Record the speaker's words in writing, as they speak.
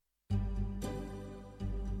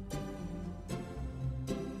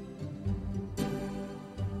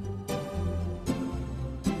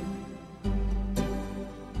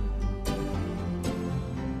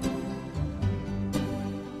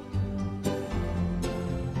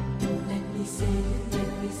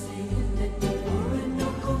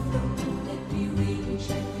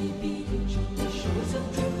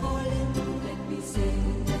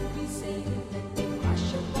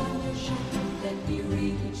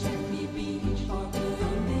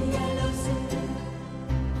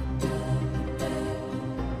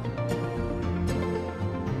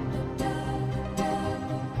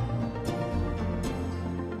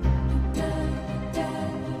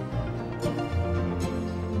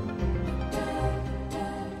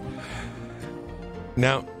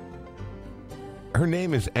Now, her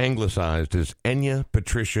name is anglicized as Enya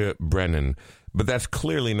Patricia Brennan, but that's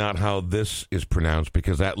clearly not how this is pronounced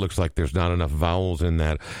because that looks like there's not enough vowels in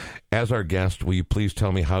that. As our guest, will you please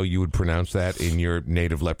tell me how you would pronounce that in your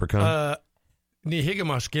native leprechaun? Ní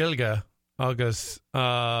higamas gilga agus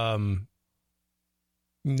hang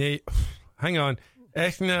on.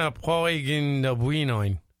 Echna poigin na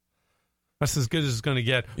buinoin. That's as good as it's going to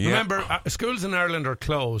get. Yeah. Remember, schools in Ireland are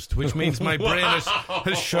closed, which means my brain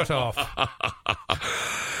has shut off.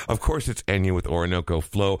 Of course, it's Enya with Orinoco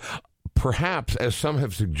Flow. Perhaps, as some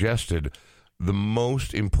have suggested, the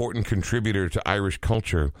most important contributor to Irish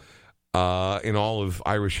culture in all of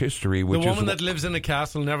Irish history. Which the woman that lives in a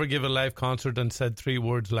castle, never gave a live concert and said 3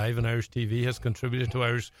 words live on Irish TV, has contributed to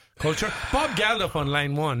Irish culture. Bob Geldof on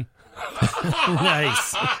line 1.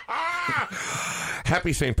 Nice.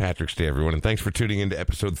 Happy St. Patrick's Day, everyone, and thanks for tuning in to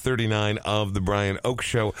episode 39 of The Brian Oak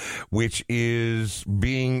Show, which is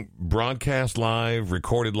being broadcast live,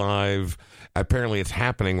 recorded live. Apparently it's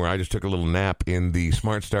happening where I just took a little nap in the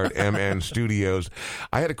Smart Start MN studios.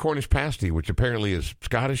 I had a Cornish pasty, which apparently is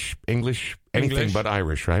Scottish, English, anything but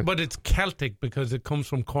Irish, right? But it's Celtic because it comes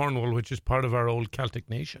from Cornwall, which is part of our old Celtic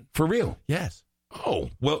nation. For real? Yes. Oh,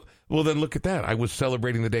 well, then look at that. I was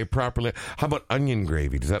celebrating the day properly. How about onion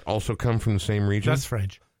gravy? Does that also come from the same region? That's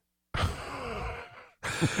French.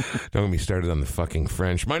 Don't get me started on the fucking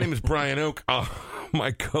French. My name is Brian Oak.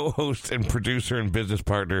 My co-host and producer and business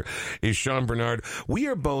partner is Sean Bernard. We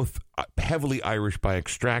are both heavily Irish by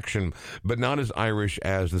extraction, but not as Irish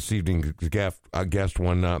as this evening's guest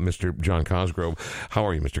one, Mr. John Cosgrove. How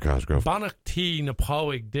are you, Mr. Cosgrove? Banach T na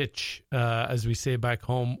Pádraig Ditch, as we say back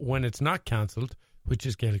home, when it's not cancelled, which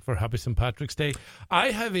is Gaelic for Happy St. Patrick's Day.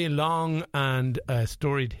 I have a long and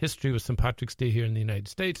storied history with St. Patrick's Day here in the United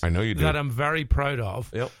States. I know you do. That I'm very proud of.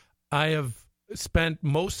 Yep. I have spent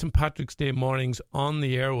most St. Patrick's Day mornings on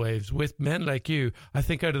the airwaves with men like you. I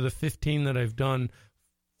think out of the 15 that I've done,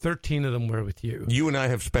 13 of them were with you. You and I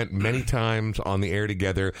have spent many times on the air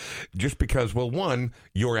together just because, well, one,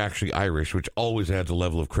 you're actually Irish, which always adds a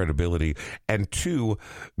level of credibility. And two,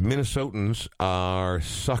 Minnesotans are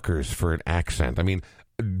suckers for an accent. I mean,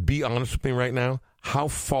 be honest with me right now. How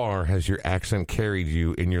far has your accent carried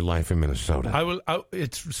you in your life in Minnesota?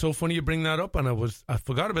 It's so funny you bring that up, and I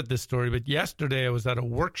forgot about this story, but yesterday I was at a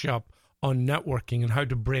workshop on networking and how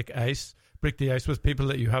to break the ice with people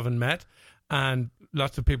that you haven't met. And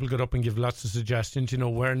lots of people get up and give lots of suggestions. You know,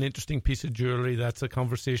 wear an interesting piece of jewelry. That's a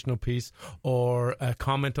conversational piece. Or a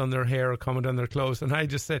comment on their hair or comment on their clothes. And I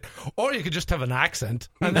just said, or you could just have an accent.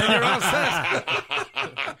 And then you're all set.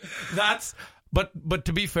 But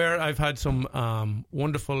to be fair, I've had some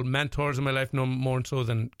wonderful mentors in my life, no more so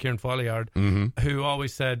than Kieran Folliard, who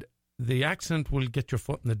always said, the accent will get your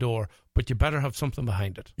foot in the door, but you better have something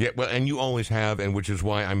behind it. Yeah, well, and you always have, and which is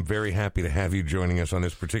why I'm very happy to have you joining us on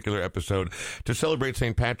this particular episode to celebrate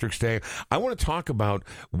St. Patrick's Day. I want to talk about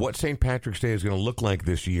what St. Patrick's Day is going to look like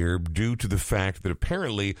this year due to the fact that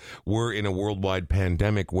apparently we're in a worldwide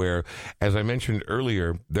pandemic where, as I mentioned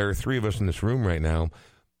earlier, there are 3 of us in this room right now.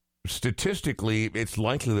 Statistically, it's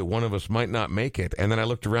likely that one of us might not make it. And then I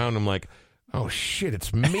looked around and I'm like, oh, shit,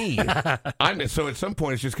 it's me. So at some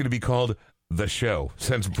point, it's just going to be called The Show,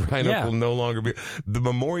 since Brian Oak will no longer be the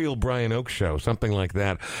Memorial Brian Oak Show, something like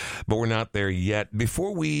that. But we're not there yet.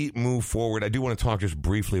 Before we move forward, I do want to talk just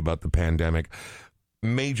briefly about the pandemic.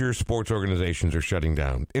 Major sports organizations are shutting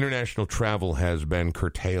down. International travel has been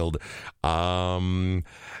curtailed. I mean,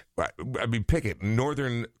 pick it.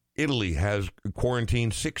 Northern Italy has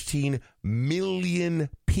quarantined 16 million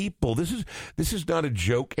people. This is not a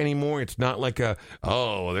joke anymore. It's not like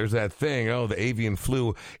there's that thing, the avian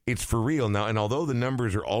flu. It's for real now. And although the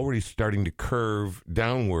numbers are already starting to curve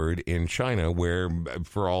downward in China, where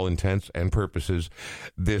for all intents and purposes,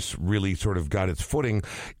 this really sort of got its footing,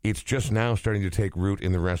 it's just now starting to take root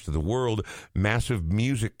in the rest of the world. Massive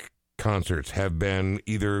music concerts have been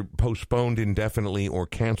either postponed indefinitely or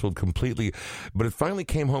canceled completely, but it finally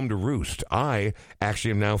came home to roost. I actually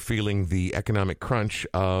am now feeling the economic crunch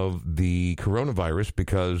of the coronavirus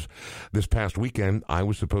because this past weekend I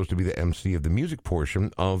was supposed to be the MC of the music portion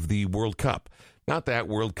of the World Cup. Not that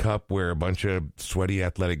World Cup where a bunch of sweaty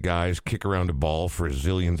athletic guys kick around a ball for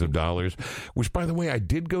zillions of dollars, which, by the way, I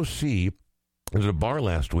did go see. I was at a bar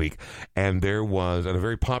last week, and there was at a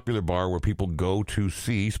very popular bar where people go to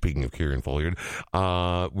see, speaking of Kieran Folliard,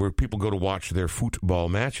 where people go to watch their football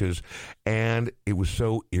matches, and it was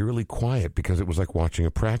so eerily quiet because it was like watching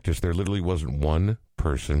a practice. There literally wasn't one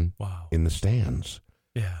person in the stands.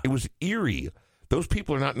 Yeah. It was eerie. Those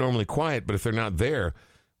people are not normally quiet, but if they're not there,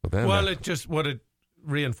 well, it just, what it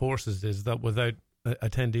reinforces is that without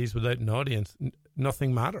attendees, without an audience,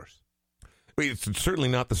 nothing matters. It's certainly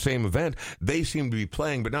not the same event. They seem to be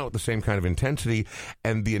playing, but not with the same kind of intensity.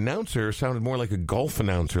 And the announcer sounded more like a golf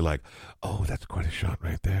announcer, like, oh, that's quite a shot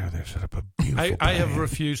right there. They've set up a beautiful I have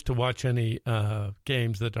refused to watch any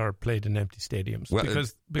games that are played in empty stadiums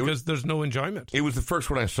because there's no enjoyment. It was the first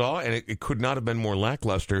one I saw, and it could not have been more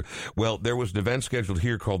lackluster. Well, there was an event scheduled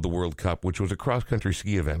here called the World Cup, which was a cross-country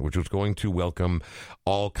ski event, which was going to welcome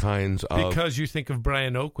all kinds of... Because you think of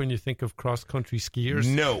Brian Oak when you think of cross-country skiers?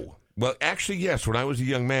 No. Well, actually, yes. When I was a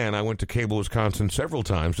young man, I went to Cable, Wisconsin several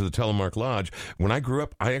times to the Telemark Lodge. When I grew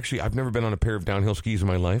up, I've never been on a pair of downhill skis in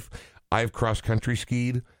my life. I've cross-country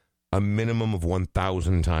skied a minimum of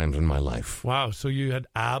 1,000 times in my life. Wow, so you had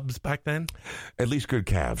abs back then? At least good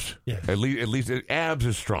calves. Yes. At least abs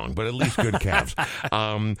is strong, but at least good calves.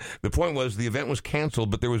 The point was the event was canceled,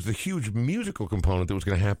 but there was the huge musical component that was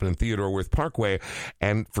going to happen in Theodore Wirth Parkway,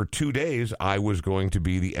 and for 2 days I was going to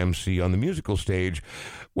be the MC on the musical stage.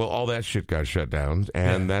 Well, all that shit got shut down,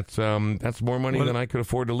 and that's more money than I could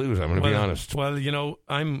afford to lose, I'm going to be honest. Well,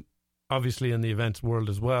 I'm obviously in the events world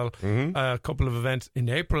as well. Mm-hmm. A couple of events in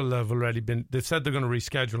April have already been, they've said they're going to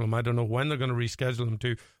reschedule them. I don't know when they're going to reschedule them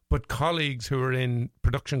to, but colleagues who are in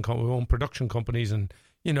who own production companies and,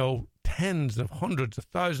 tens of hundreds of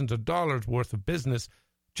thousands of dollars worth of business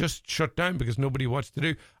just shut down because nobody wants to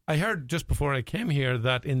do. I heard just before I came here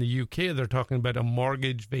that in the UK they're talking about a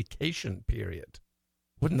mortgage vacation period.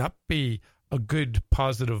 Wouldn't that be a good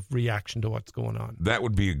positive reaction to what's going on? That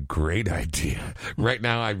would be a great idea. Right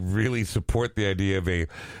now, I really support the idea of a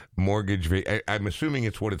mortgage. I'm assuming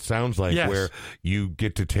it's what it sounds like, yes, where you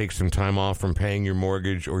get to take some time off from paying your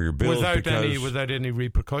mortgage or your bills without any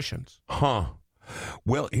repercussions. Huh.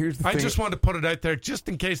 Well, here's the thing. I just want to put it out there just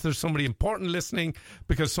in case there's somebody important listening,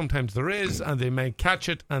 because sometimes there is, and they may catch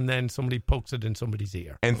it, and then somebody pokes it in somebody's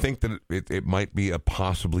ear. And think that it might be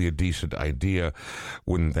possibly a decent idea.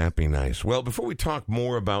 Wouldn't that be nice? Well, before we talk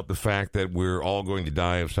more about the fact that we're all going to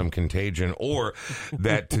die of some contagion, or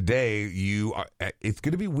that today it's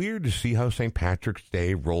going to be weird to see how St. Patrick's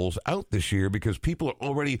Day rolls out this year, because people are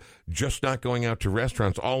already just not going out to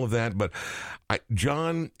restaurants, all of that. But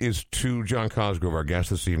John Cosgrove, our guest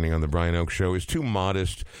this evening on the Brian Oak Show, is too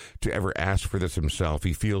modest to ever ask for this himself.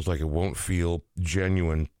 He feels like it won't feel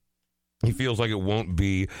genuine. He feels like it won't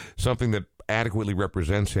be something that adequately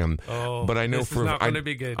represents him. Oh, but I know this is not going to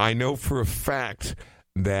be good. I know for a fact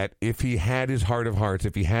that if he had his heart of hearts,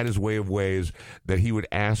 if he had his way of ways, that he would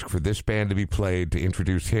ask for this band to be played to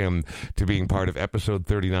introduce him to being part of episode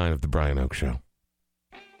 39 of the Brian Oak Show.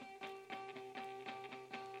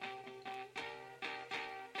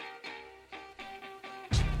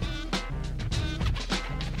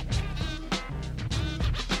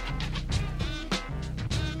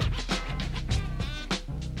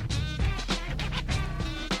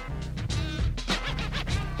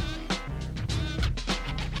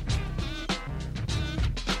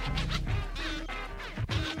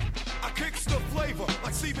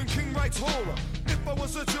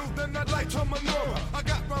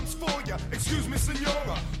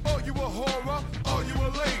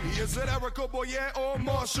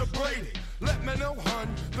 Let me know,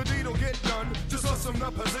 hun, the deed'll get done. Just awesome the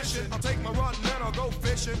position. I'll take my rod and then I'll go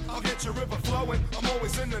fishing. I'll get your river flowing. I'm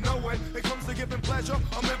always in the know when it comes to giving pleasure.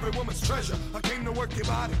 I'm every woman's treasure. I came to work your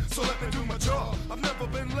body, so let me do my job. I've never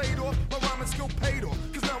been laid off, my rhyming skill paid off.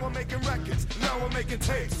 Cause now I'm making records, now I'm making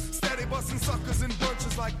tapes. Steady busting suckers in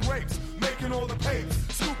bunches like grapes. Making all the papes,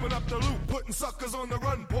 scooping up the loot. Putting suckers on the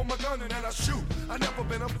run, pull my gun and then I shoot. I never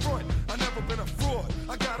been up front, I never been a fraud.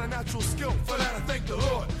 I got a natural skill, for that I thank the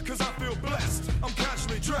Lord. Cause I feel blessed, I'm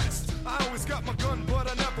casually dressed. I always got my gun, but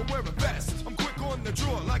I never wear a vest. I'm quick on the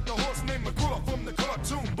draw, like the horse named McGraw from the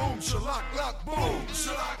cartoon. Boom, shalak, lock, boom.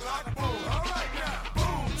 Shalak, lock, boom. All right now.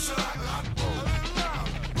 Boom, shalak, lock, boom. A little loud.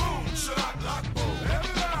 Boom, shalak, lock, boom.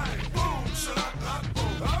 Everybody. Boom, shalak, lock,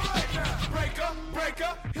 boom. All right now. Breaker,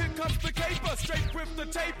 breaker, here comes the caper. Straight with the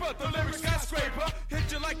taper, the lyric skyscraper.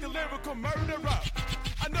 Hit you like a lyrical murderer.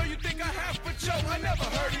 I know you think I have, but yo, I never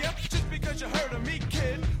heard of ya. Just because you heard of me,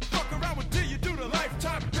 kid. Fuck around with till you do the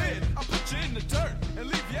lifetime bid. I'll put you in the dirt and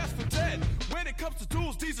leave you as for dead. When it comes to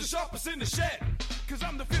tools, these are sharpest in the shed. Cause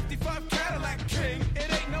I'm the 55 Cadillac king.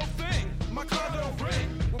 It ain't no thing. My car don't ring.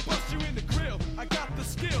 We'll bust you in the grill. I got the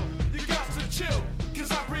skill. You got to chill.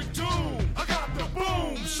 Cause I bring doom. I got the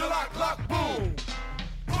boom. Shalak lock boom.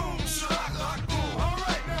 Boom. Shalak lock boom.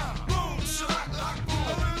 Alright now. Boom. Shalak lock boom.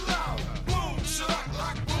 A little louder. Boom. Shalak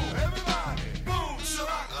lock boom. Everybody. Boom.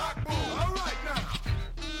 Shalak lock boom. Alright now.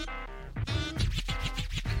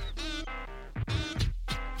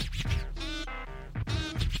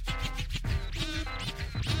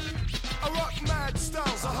 I rock mad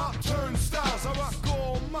styles, I hot turnstiles, I rock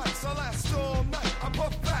all mics, I last all night. I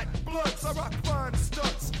puff fat blunts, I rock fine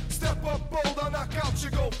stunts. Step up bold, I knock out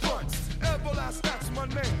your gold fronts. Everlast, that's my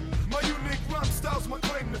name. My unique rhyme style's my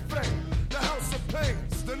claim to fame. The House of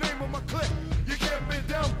Pains, the name of my clique. You can't be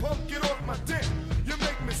down, punk, get off my dick. You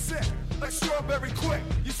make me sick, like strawberry quick.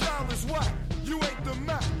 Your style is whack, you ain't the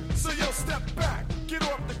Mac. So yo, step back, get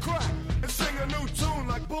off the crack, and sing a new tune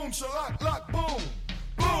like boom, shalak, lock, boom.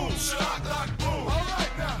 Boom, shalak, lock, boom. All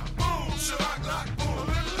right now. Boom, shalak, lock, boom. A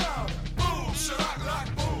little louder. Boom, shalak,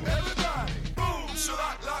 lock, boom. Everybody. Boom,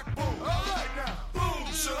 shalak, lock, boom. All right now. Boom,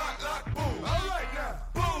 shalak, lock, boom. All right now.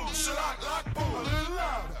 Boom, shalak, lock, boom. A little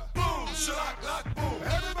louder. Boom, shalak, lock, boom.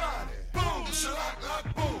 Everybody. Boom, shalak,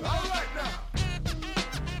 lock, boom. All right now.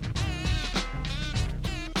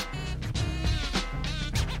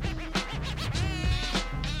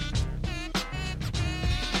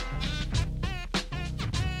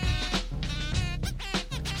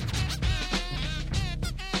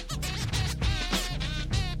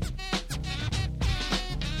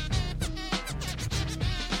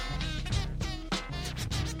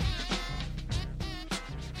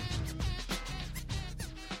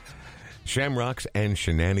 Shamrocks and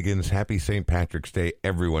shenanigans. Happy St. Patrick's Day,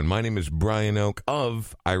 everyone. My name is Brian Oak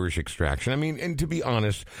of Irish Extraction. I mean, and to be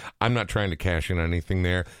honest, I'm not trying to cash in on anything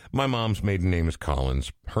there. My mom's maiden name is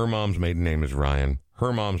Collins. Her mom's maiden name is Ryan.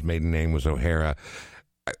 Her mom's maiden name was O'Hara.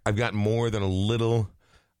 I've got more than a little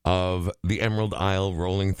of the Emerald Isle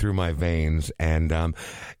rolling through my veins. And,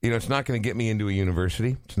 it's not going to get me into a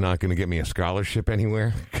university. It's not going to get me a scholarship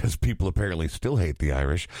anywhere because people apparently still hate the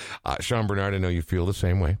Irish. Sean Bernard, I know you feel the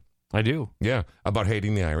same way. I do. Yeah, about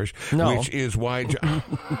hating the Irish, No. which is why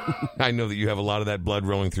I know that you have a lot of that blood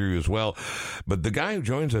rolling through you as well. But the guy who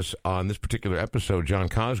joins us on this particular episode, John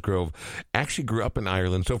Cosgrove, actually grew up in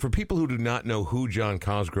Ireland. So for people who do not know who John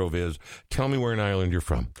Cosgrove is, tell me where in Ireland you're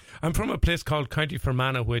from. I'm from a place called County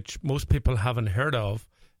Fermanagh, which most people haven't heard of.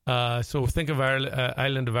 So think of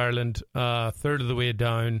Island of Ireland, third of the way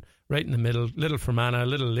down, right in the middle, little Fermanagh,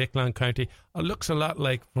 little Lakeland County. It looks a lot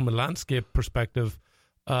like, from a landscape perspective,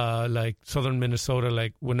 like southern Minnesota,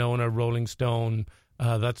 like Winona, Rolling Stone,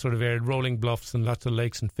 that sort of area, rolling bluffs and lots of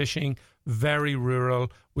lakes and fishing. Very rural.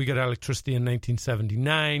 We got electricity in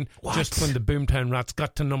 1979, just when the Boomtown Rats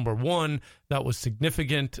got to number one. That was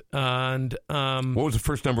significant. And what was the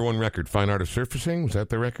first number one record? Fine Art of Surfacing? Was that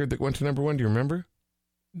the record that went to number one? Do you remember?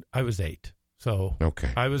 I was 8. So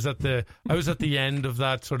okay. I was at the end of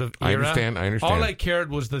that sort of era. I understand. All I cared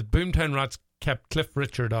was that Boomtown Rats kept Cliff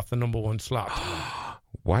Richard off the number one slot.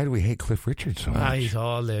 Why do we hate Cliff Richard so much? He's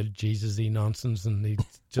all the Jesus-y nonsense, and he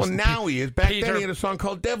just. Well, now he is. Back then, he had a song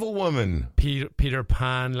called "Devil Woman." Peter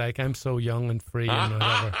Pan, like I'm so young and free and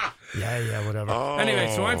whatever. Yeah, whatever. Oh.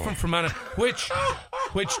 Anyway, so I'm from Fermanagh, which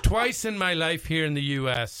twice in my life here in the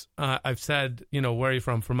U.S. I've said, where are you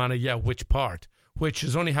from, Fermanagh? Yeah, which part? Which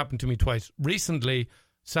has only happened to me twice. Recently,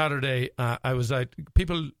 Saturday, I was out.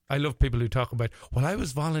 I love people who talk about, well, I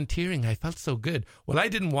was volunteering. I felt so good. Well, I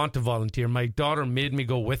didn't want to volunteer. My daughter made me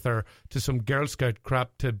go with her to some Girl Scout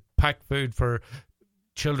crap to pack food for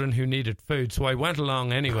children who needed food. So I went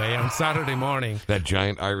along anyway on Saturday morning. That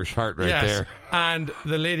giant Irish heart right there. And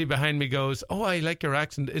the lady behind me goes, oh, I like your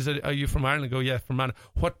accent. Are you from Ireland? I go, yeah, from Ireland.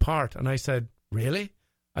 What part? And I said, really?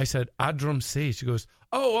 I said, Adrum Sea. She goes,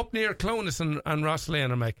 oh, up near Clonus and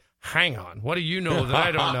Rosslea. I'm like, hang on, what do you know that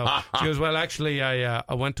I don't know? She goes, well, actually,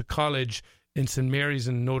 I went to college in St. Mary's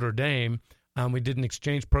in Notre Dame, and we did an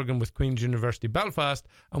exchange program with Queen's University Belfast,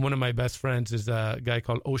 and one of my best friends is a guy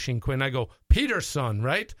called Oisin Quinn. I go, Peter's son,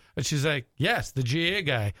 right? And she's like, yes, the GA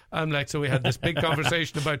guy. I'm like, so we had this big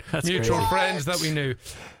conversation about mutual crazy. friends that we knew.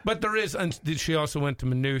 But there is, and she also went to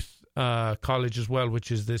Maynooth College as well,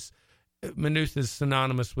 which is this, Maynooth is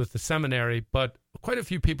synonymous with the seminary, but quite a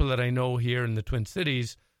few people that I know here in the Twin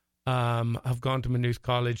Cities have gone to Maynooth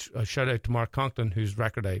College. Shout out to Mark Conklin, whose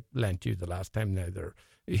record I lent you the last time. Now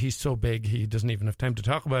he's so big he doesn't even have time to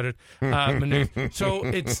talk about it. Maynooth. So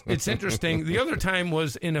it's interesting. The other time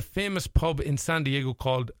was in a famous pub in San Diego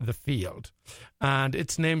called The Field, and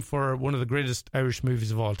it's named for one of the greatest Irish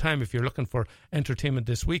movies of all time. If you're looking for entertainment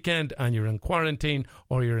this weekend and you're in quarantine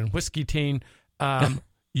or you're in whiskey teen,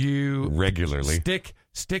 you regularly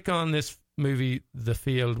stick on this movie The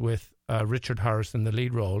Field with Richard Harris in the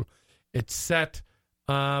lead role. It's set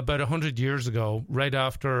about 100 years ago, right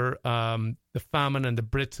after the famine and the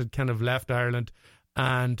Brits had kind of left Ireland,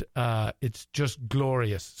 and it's just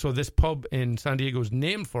glorious. So this pub in San Diego is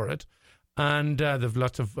named for it, and they've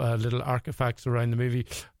lots of little artifacts around the movie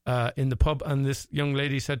in the pub. And this young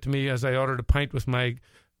lady said to me as I ordered a pint with my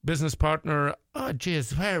business partner, "Oh,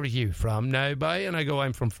 geez, where are you from now, boy?" And I go,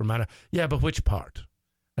 "I'm from Fermanagh." "Yeah, but which part?"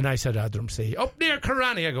 And I said, "Adramsea." "Up near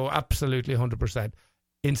Carani." I go, "Absolutely, 100%.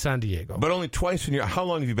 In San Diego." But only twice in your... How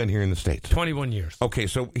long have you been here in the States? 21 years. Okay,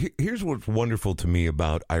 so here's what's wonderful to me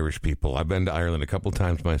about Irish people. I've been to Ireland a couple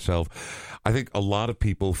times myself. I think a lot of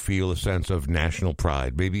people feel a sense of national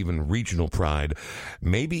pride, maybe even regional pride,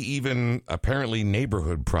 maybe even apparently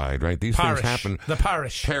neighborhood pride, right? These things happen. The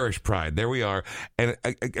parish. Parish pride. There we are. And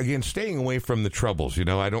again, staying away from the troubles. You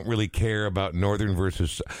know, I don't really care about northern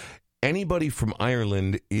versus... Anybody from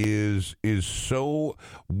Ireland is so...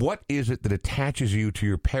 What is it that attaches you to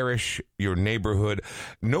your parish, your neighborhood?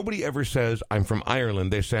 Nobody ever says, "I'm from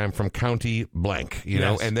Ireland." They say, "I'm from County blank," you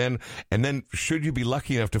know? And then should you be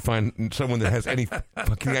lucky enough to find someone that has any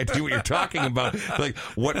fucking idea what you're talking about, like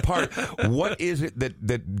what part, what is it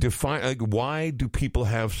that define, like, why do people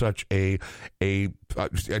have such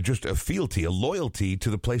just a fealty, a loyalty to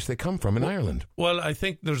the place they come from in Ireland? Well, I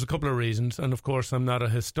think there's a couple of reasons, and of course, I'm not a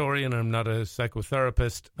historian, I'm not a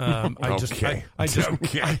psychotherapist.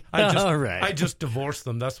 I just divorce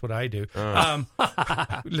them. That's what I do.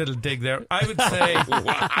 Little dig there. I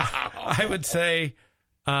would say,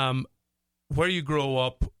 where you grow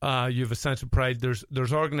up, you have a sense of pride.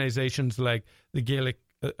 There's organizations like the Gaelic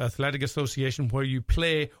Athletic Association where you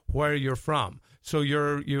play where you're from. So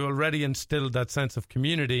you already instilled that sense of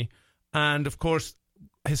community. And of course,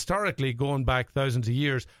 historically, going back thousands of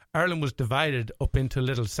years, Ireland was divided up into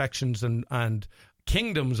little sections and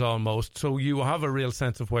kingdoms almost. So you have a real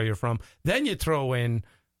sense of where you're from. Then you throw in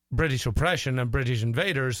British oppression and British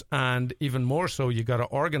invaders, and even more so, you got to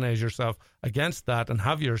organize yourself against that and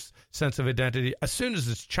have your sense of identity. As soon as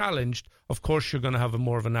it's challenged, of course, you're going to have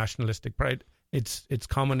more of a nationalistic pride. It's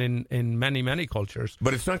common in many, many cultures.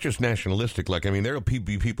 But it's not just nationalistic. Like, I mean, there will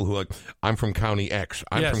be people who are like, "I'm from County X,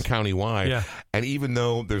 I'm from County Y." Yeah. And even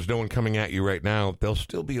though there's no one coming at you right now, there'll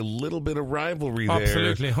still be a little bit of rivalry there.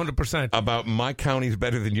 Absolutely, 100%. About my county's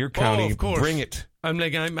better than your county. Oh, of course. Bring it. I'm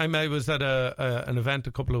like, I was at an event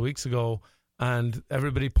a couple of weeks ago, and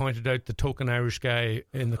everybody pointed out the token Irish guy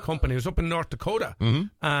in the company. He was up in North Dakota,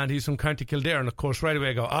 and he's from County Kildare. And of course, right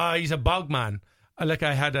away I go, he's a bogman. Like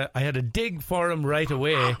I had a dig for him right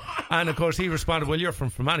away, and of course he responded, "Well, you're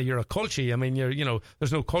from Fermanagh, you're a culture. I mean,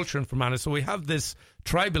 there's no culture in Fermanagh." So we have this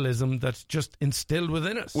tribalism that's just instilled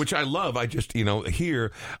within us, which I love. I just,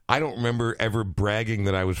 here, I don't remember ever bragging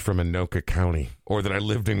that I was from Anoka County or that I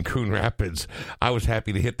lived in Coon Rapids. I was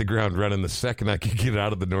happy to hit the ground running the second I could get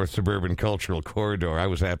out of the North Suburban Cultural Corridor. I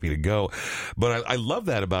was happy to go. But I love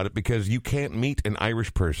that about it, because you can't meet an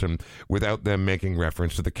Irish person without them making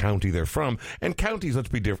reference to the county they're from. And counties, let's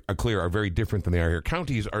be clear, are very different than they are here.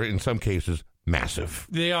 Counties are, in some cases, massive.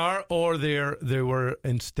 They are, or they were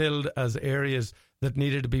instilled as areas that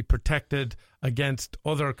needed to be protected against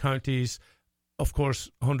other counties. Of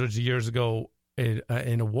course, hundreds of years ago,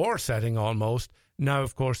 in a war setting almost. Now,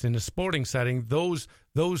 of course, in a sporting setting, those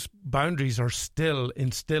boundaries are still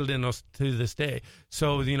instilled in us to this day.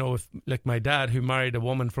 So, if, like my dad, who married a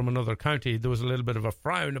woman from another county, there was a little bit of a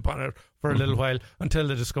frown upon her for a little while until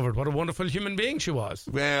they discovered what a wonderful human being she was.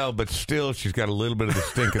 Well, but still, she's got a little bit of the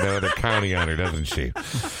stink of the other county on her, doesn't she?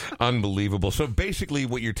 Unbelievable. So basically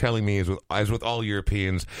what you're telling me is, as with all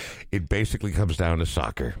Europeans, it basically comes down to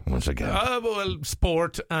soccer once again. Well,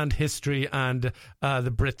 sport and history and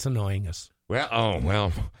the Brits annoying us.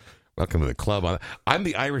 Well, welcome to the club. I'm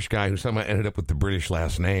the Irish guy who somehow ended up with the British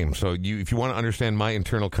last name. So if you want to understand my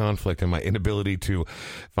internal conflict and my inability to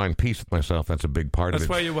find peace with myself, that's a big part of it. That's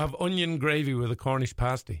why you have onion gravy with a Cornish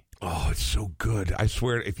pasty. Oh, it's so good. I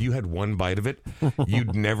swear, if you had one bite of it,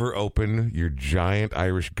 you'd never open your giant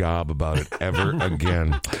Irish gob about it ever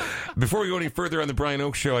again. Before we go any further on the Brian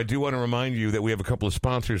Oak Show, I do want to remind you that we have a couple of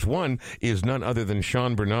sponsors. One is none other than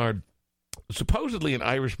Sean Bernard, supposedly an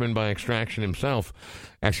Irishman by extraction himself.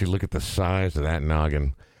 Actually, look at the size of that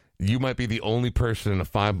noggin. You might be the only person in a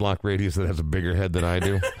 5-block radius that has a bigger head than I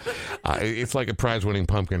do. It's like a prize-winning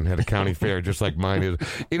pumpkin at a county fair, just like mine is.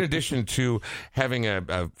 In addition to having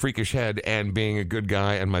a freakish head and being a good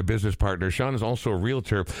guy and my business partner, Sean is also a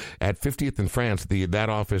realtor at 50th in France, that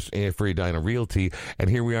office for Edina Realty. And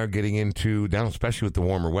here we are getting into, now especially with the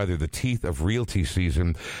warmer weather, the teeth of realty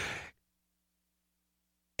season.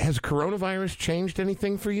 Has coronavirus changed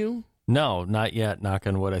anything for you? No, not yet, knock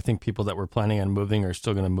on wood. I think people that were planning on moving are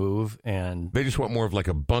still going to move. And they just want more of like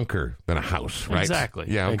a bunker than a house, right? Exactly.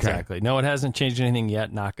 Yeah, okay. Exactly. No, it hasn't changed anything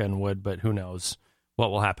yet, knock on wood, but who knows what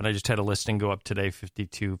will happen. I just had a listing go up today,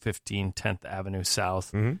 5215 10th Avenue South.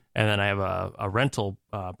 Mm-hmm. And then I have a rental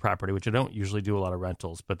property, which I don't usually do a lot of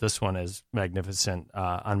rentals, but this one is magnificent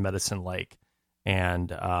on Medicine Lake.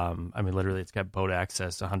 And, I mean, literally, it's got boat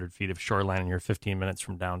access, 100 feet of shoreline, and you're 15 minutes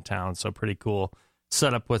from downtown. So pretty cool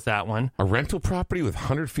setup with that one. A rental property with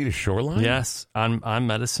 100 feet of shoreline? Yes, on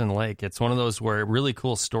Medicine Lake. It's one of those where, really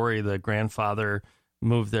cool story, the grandfather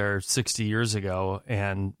moved there 60 years ago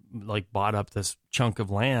and like bought up this chunk of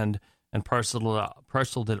land and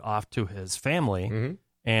parceled it off to his family. Mm-hmm.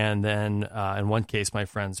 And then in one case, my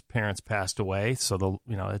friend's parents passed away, so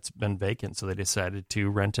it's been vacant. So they decided to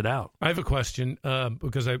rent it out. I have a question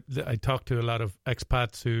because I talked to a lot of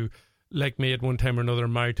expats who, like me at one time or another,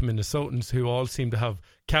 married to Minnesotans who all seem to have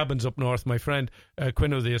cabins up north. My friend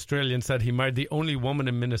Quino, the Australian, said he married the only woman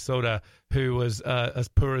in Minnesota who was as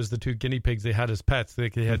poor as the 2 guinea pigs they had as pets.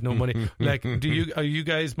 They had no money. Like, are you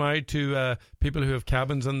guys married to people who have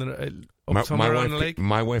cabins on the somewhere on the lake?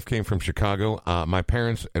 My wife came from Chicago. My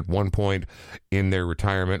parents, at one point in their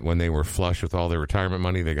retirement, when they were flush with all their retirement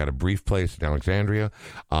money, they got a brief place in Alexandria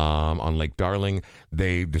on Lake Darling.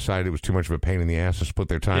 They decided it was too much of a pain in the ass to split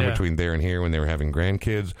their time between there and here when they were having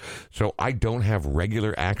grandkids. So I don't have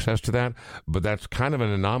regular access to that, but that's kind of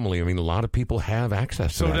an anomaly. I mean, a lot of people have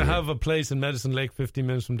access to that. So to here. have a place in Medicine Lake 15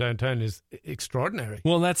 minutes from downtown is extraordinary.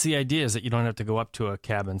 Well, that's the idea, is that you don't have to go up to a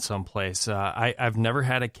cabin someplace. I've never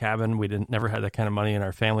had a cabin. We never had that kind of money in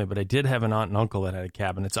our family, but I did have an aunt and uncle that had a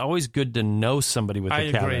cabin. It's always good to know somebody with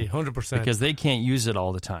a cabin. I agree, 100%. Because they can't use it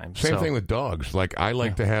all the time. Same thing with dogs. Like, I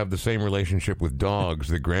like to have the same relationship with dogs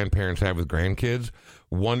that grandparents have with grandkids.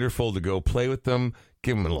 Wonderful to go play with them,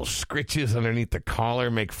 give them little scritches underneath the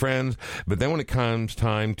collar, make friends. But then when it comes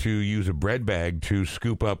time to use a bread bag to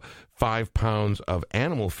scoop up 5 pounds of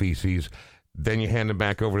animal feces, then you hand them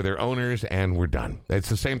back over to their owners, and we're done. It's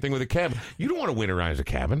the same thing with a cabin. You don't want to winterize a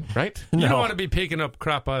cabin, right? You don't want to be picking up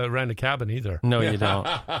crap around a cabin either. No, you don't.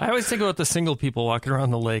 I always think about the single people walking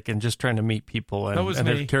around the lake and just trying to meet people, and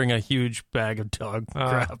they're carrying a huge bag of dog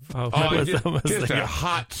crap. Just a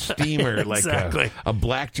hot steamer, like a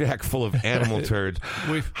blackjack full of animal turds.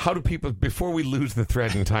 How do people, before we lose the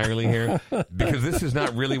thread entirely here, because this is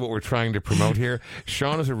not really what we're trying to promote here.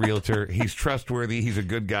 Sean is a realtor. He's trustworthy. He's a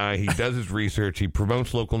good guy. He does his research. He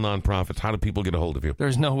promotes local nonprofits. How do people get a hold of you?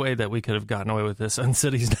 There's no way that we could have gotten away with this on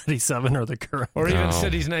Cities 97 or the current. Or even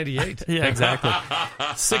Cities 98. Yeah, exactly.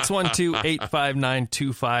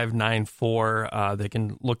 612-859-2594. They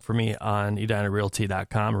can look for me on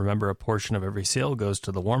edinarealty.com. Remember, a portion of every sale goes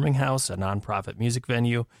to the Warming House, a nonprofit music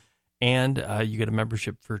venue, and you get a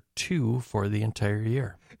membership for 2 for the entire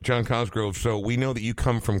year. John Cosgrove, so we know that you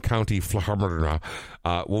come from County Fermanagh.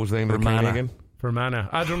 What was the name of the county again? Fermanagh.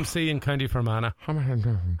 Adramsey in County Fermanagh.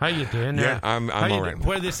 How you doing? Yeah, I'm all right.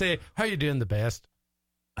 Where they say, how you doing the best?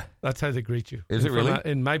 That's how they greet you. Is it really?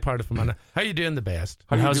 In my part of Fermanagh. How you doing the best?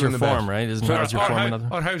 How's your form, right? Isn't how's your form another?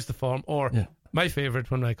 Or how's the form? Or my favourite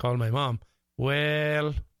when I call my mom,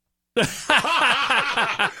 well...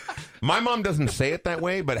 My mom doesn't say it that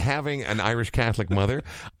way, but having an Irish Catholic mother,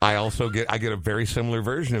 I get a very similar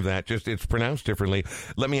version of that. Just it's pronounced differently.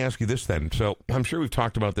 Let me ask you this then. So I'm sure we've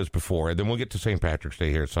talked about this before, and then we'll get to St. Patrick's Day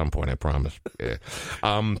here at some point. I promise.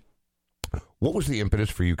 What was the impetus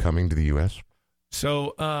for you coming to the U.S.?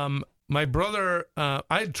 So my brother,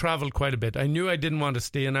 I'd traveled quite a bit. I knew I didn't want to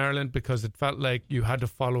stay in Ireland because it felt like you had to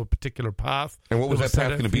follow a particular path. And what was that path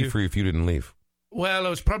going to be for you if you didn't leave? Well, I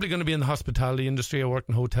was probably going to be in the hospitality industry. I worked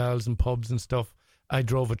in hotels and pubs and stuff. I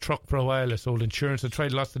drove a truck for a while. I sold insurance. I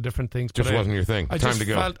tried lots of different things. Just wasn't your thing. Time to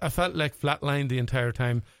go. I felt like flatlined the entire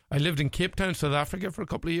time. I lived in Cape Town, South Africa for a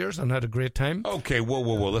couple of years and had a great time. Okay, whoa.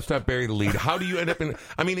 Let's not bury the lead. How do you end up in...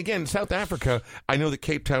 I mean, again, South Africa, I know that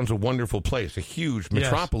Cape Town's a wonderful place, a huge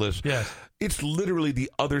metropolis. Yes. It's literally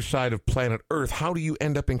the other side of planet Earth. How do you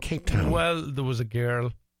end up in Cape Town? Well, there was a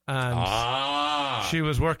girl... And she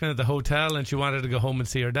was working at the hotel and she wanted to go home and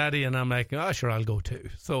see her daddy. And I'm like, sure, I'll go too.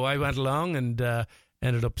 So I went along and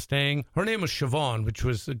ended up staying. Her name was Siobhan, which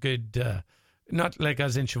was a good Not like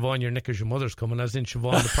as in Siobhan, your knickers, your mother's coming, as in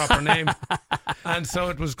Siobhan, the proper name. And so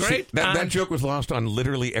it was great. See, that joke was lost on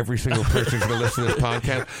literally every single person who's going to listen to this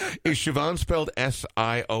podcast. Is Siobhan spelled Siobhan?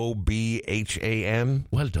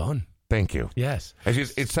 Well done. Thank you. Yes.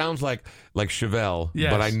 It sounds like Chevelle,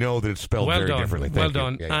 Yes. but I know that it's spelled Well very done. differently. Well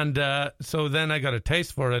Thank you. done. Yeah. And so then I got a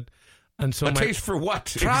taste for it. And so A taste for what?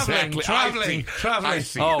 Traveling, Exactly. traveling. I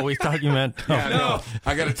see. Oh, we thought you meant. Yeah, no. no.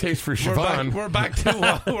 I got a taste for Siobhan. We're back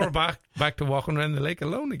to walking around the lake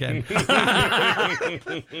alone again.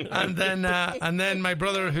 and then my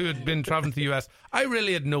brother, who had been traveling to the US, I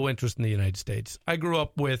really had no interest in the United States. I grew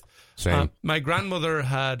up with Same. my grandmother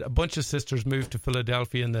had a bunch of sisters moved to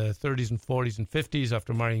Philadelphia in the 30s and 40s and 50s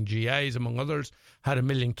after marrying GIs, among others. Had a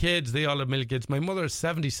million kids. They all had a million kids. My mother has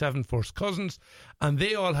 77 first cousins, and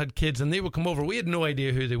they all had kids, and they would come over. We had no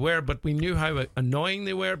idea who they were, but we knew how annoying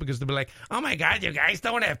they were because they'd be like, "Oh my God, you guys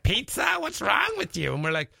don't have pizza? What's wrong with you?" And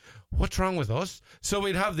we're like, "What's wrong with us?" So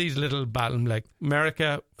we'd have these little battles like,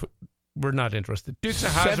 America, we're not interested. Dukes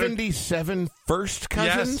of Hazzard. 77 first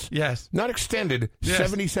cousins? Yes. Not extended. Yes.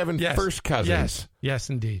 77 Yes. first cousins. Yes,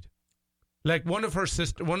 indeed. Like one of her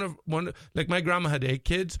sister, like my grandma had 8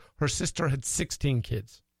 kids. Her sister had 16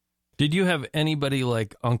 kids. Did you have anybody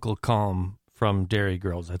like Uncle Calm from Dairy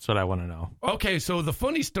Girls? That's what I want to know. Okay, so the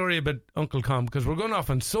funny story about Uncle Com, because we're going off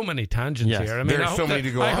on so many tangents Yes. here. I mean, There are I so hope many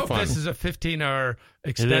to go I off hope on. this is a 15-hour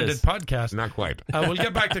extended is. podcast. Not quite. We'll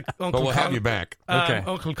get back to Uncle But we'll have Colm. you back. Okay.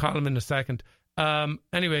 Uncle Colm in a second.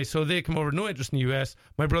 Anyway, so they come over, no interest in the US.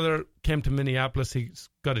 My brother came to Minneapolis. He's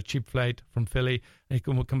got a cheap flight from Philly. And he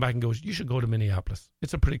come back and goes, "You should go to Minneapolis.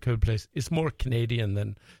 It's a pretty cool place. It's more Canadian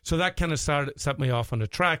than..." So that kind of set me off on a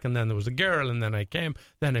track. And then there was a girl, and then I came.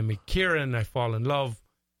 Then I meet Kieran. I fall in love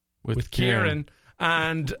with Kieran.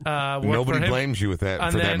 And worked Nobody for him. blames you with that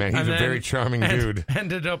And for then- that, man. He's and a then very charming dude.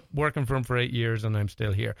 Ended up working for him for 8 years, and I'm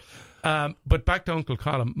still here. But back to Uncle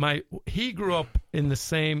Colm. He grew up in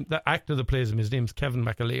the actor that plays him, his name's Kevin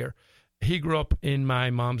McAleer. He grew up in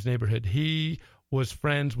my mom's neighborhood. He was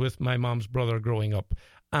friends with my mom's brother growing up.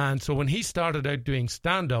 And so when he started out doing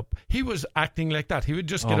stand-up, he was acting like that. He would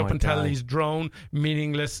just get Oh, up my and tell God. these drone,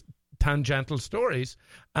 meaningless, tangential stories.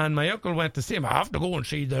 And my uncle went to see him. "I have to go and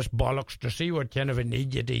see this bollocks to see what kind of an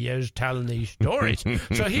idiot he is telling these stories."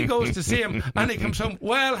 So he goes to see him, and he comes home.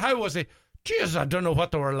 "Well, how was he?" "Jeez, I don't know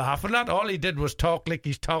what they were laughing at. All he did was talk like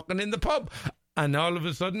he's talking in the pub." And all of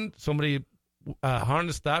a sudden, somebody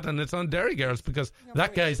harnessed that, and it's on Dairy Girls, because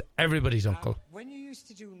that guy's everybody's uncle. When you used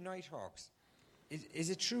to do Nighthawks, is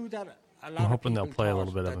it true that a lot I'm of hoping they'll people play a thought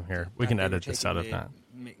little bit of that- him here. that We can they were edit this out if taking not.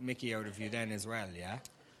 the Mickey out of you then as well, yeah?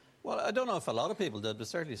 Well, I don't know if a lot of people did, but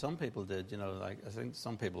certainly some people did. You know, like I think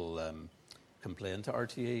some people complained to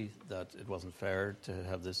RTE that it wasn't fair to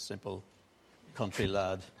have this simple country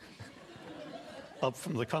lad up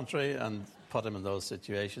from the country and put him in those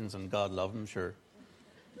situations. And God love him, sure,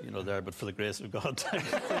 you know, there, but for the grace of God. Type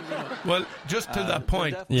of thing, you know. Well, just to that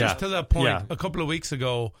point, Yeah. a couple of weeks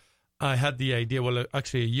ago, I had the idea. Well,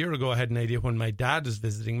 actually, a year ago, I had an idea when my dad is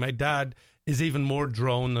visiting. My dad is even more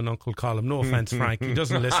drone than Uncle Colm. No offense, Frank. He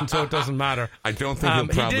doesn't listen, so it doesn't matter. I don't think he'll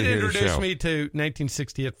probably he did hear the introduce show. me to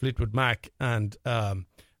 1968 Fleetwood Mac and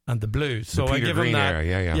the Blues. So The I Peter give Green him that. era,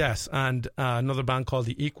 yeah. Yes, and another band called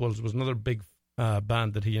the Equals was another big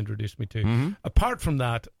band that he introduced me to. Apart from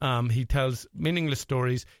that, he tells meaningless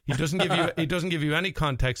stories. He doesn't give you any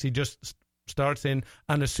context. He just starts in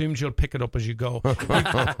and assumes you'll pick it up as you go.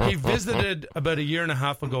 He visited about a year and a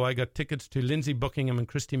half ago. I got tickets to Lindsey Buckingham and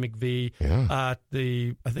Christy McVie at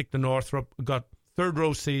the Northrop. Got third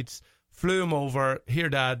row seats. Flew him over. "Here,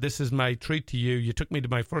 Dad, this is my treat to you. You took me to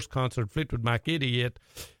my first concert, Fleetwood Mac, 88.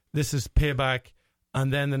 This is payback."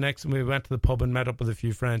 And then the next we went to the pub and met up with a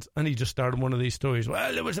few friends, and he just started one of these stories.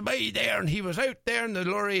 "Well, there was a boy there, and he was out there in the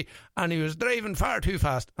lorry, and he was driving far too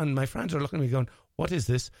fast." And my friends are looking at me going, "What is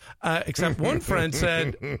this?" Except one friend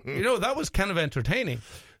said, "You know, that was kind of entertaining."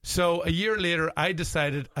 So a year later, I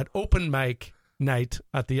decided at open mic night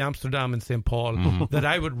at the Amsterdam in St. Paul that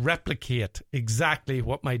I would replicate exactly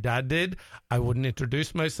what my dad did. I wouldn't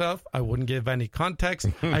introduce myself. I wouldn't give any context.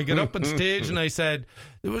 I get up on stage and I said,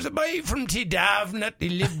 "There was a boy from Tidavnet. He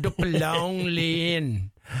lived up a long lane.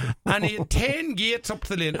 And he had 10 gates up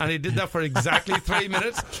the lane." And I did that for exactly 3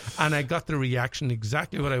 minutes. And I got the reaction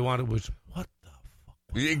exactly what I wanted was, "What the fuck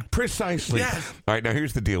Precisely. Yes. All right, now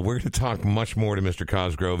here's the deal. We're going to talk much more to Mr.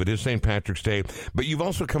 Cosgrove. It is St. Patrick's Day, but you've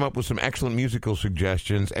also come up with some excellent musical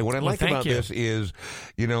suggestions. And what I like about this is,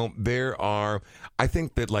 I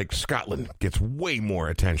think that like Scotland gets way more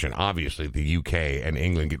attention. Obviously, the UK and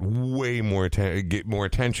England get way more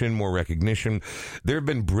attention, more recognition. There have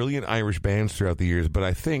been brilliant Irish bands throughout the years, but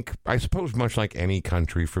I suppose much like any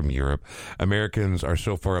country from Europe, Americans are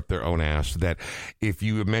so far up their own ass that if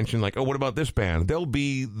you mention like, oh, what about this band? They'll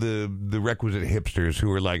be the requisite hipsters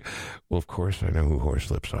who are like, well, of course I know who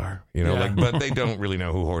Horselips are, but they don't really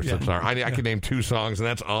know who Horselips are. I can name 2 songs and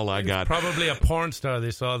that's all I got. Probably a porn star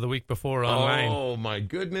they saw the week before online. Oh my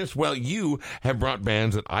goodness. Well, you have brought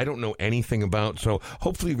bands that I don't know anything about, so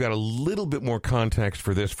hopefully you've got a little bit more context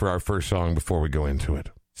for this for our first song before we go into it.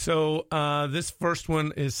 So this first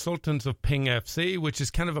one is Sultans of Ping FC, which is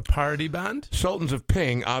kind of a parody band. Sultans of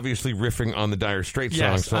Ping, obviously riffing on the Dire Straits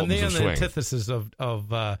song Yes, Sultans and they are of the Swing. antithesis of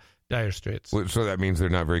Dire Straits. So that means they're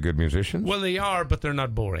not very good musicians? Well, they are, but they're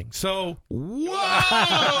not boring. So, whoa!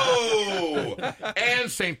 And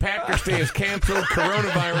St. Patrick's Day is canceled.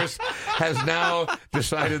 Coronavirus has now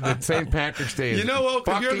decided that St. Patrick's Day is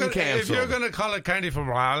fucking canceled. If you're going to call it County for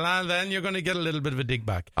Rala, then you're going to get a little bit of a dig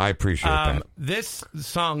back. I appreciate that. This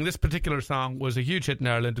particular song, was a huge hit in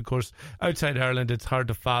Ireland. Of course, outside Ireland, it's hard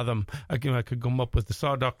to fathom. I could come up with the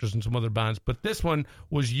Saw Doctors and some other bands, but this one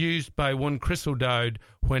was used by one Chris O'Dowd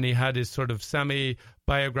when he had his sort of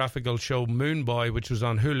semi-biographical show Moon Boy, which was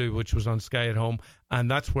on Hulu, which was on Sky at Home,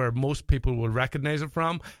 and that's where most people will recognize it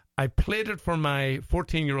from. I played it for my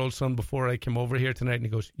 14-year-old son before I came over here tonight, and he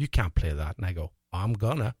goes, "You can't play that." And I go, "I'm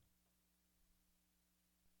gonna."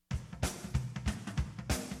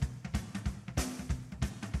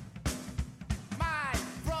 My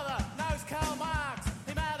brother knows Karl Marx.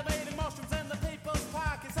 He made a meeting mushrooms in the People's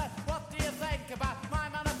Park. He said, "What do you think about my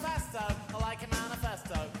manifesto?" I like a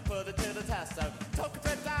manifesto, put it to the testo. Took a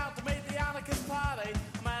trip down to meet the anarchist party.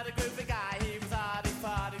 I met a goofy guy, he was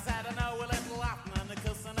hardy-farty. Said, "I know a little Latin and a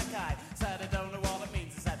cuss and a kai." Said, "I don't know what it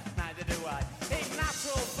means." He said, "Neither do I." Eat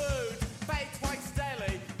natural food, baked whites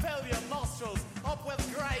daily. Fill your nostrils up with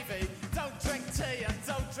gravy. Don't drink tea and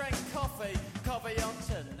don't drink coffee. Cover your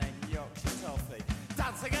chin in Yorkshire toffee.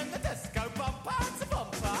 Dancing in the disco, bumper to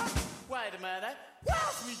bumper. Wait a minute,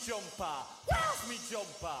 where's me jumper? Where's me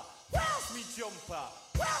jumper? Where's me jumper?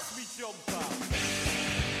 Where's me jumper?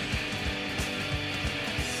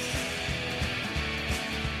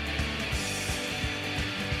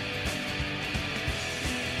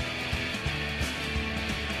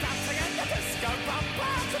 Dancing in the disco,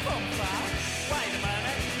 bumper to bumper. Wait a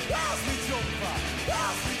minute, where's me jumper?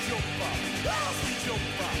 Where's me jumper? Where's me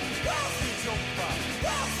jumper? Where's me jumper?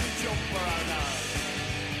 Where's me jumper? Oh no.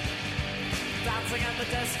 Dancing in the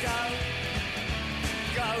disco.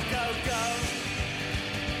 Go, go, go.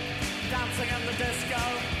 Dancing in the disco.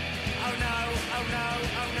 Oh no, oh no,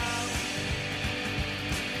 oh no.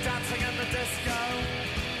 Dancing in the disco.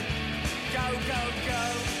 Go, go, go.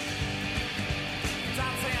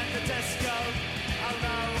 Dancing in the disco. Oh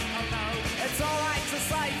no, oh no. It's alright to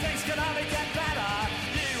say things can only get better.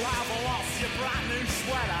 You have lost your brand new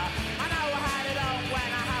sweater. I know I had it on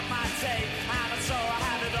when I had my tea, and I'm sure I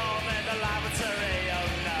had it on in the lavatory. Oh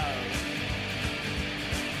no.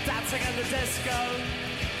 Dancing in the disco.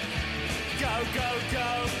 Go, go, go.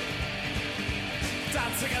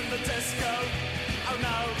 Dancing in the disco. Oh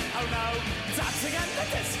no, oh no. Dancing in the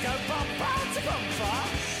disco. Bumper to bumper.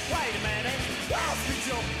 Wait a minute. Where's me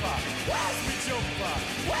jumper? Where's me jumper?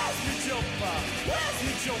 Where's me jumper? Where's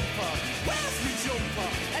me jumper? Where's me jumper?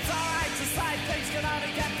 It's alright to say things can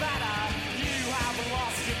only get better. You have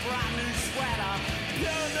lost your brand new sweater.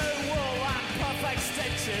 Pure new wool and perfect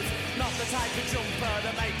stitches. Not the type of jumper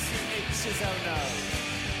that makes you itches, oh no.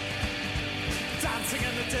 Dancing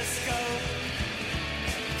in the disco.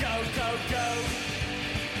 Go, go, go.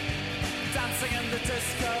 Dancing in the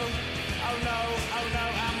disco. Oh no,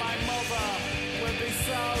 and my mother will be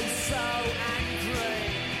so, so angry.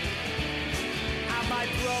 And my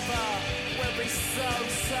brother will be so,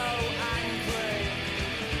 so angry.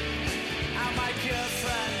 And my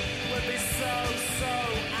girlfriend will be so, so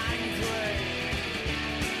angry.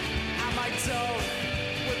 And my dog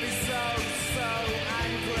will be so, so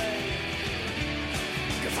angry.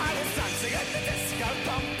 'Cause I was dancing at the disco,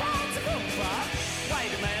 bumper to bumper.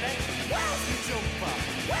 Wait a minute, where's me jumper?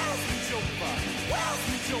 Where's me jumper? Where's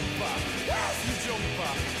me jumper? Where's me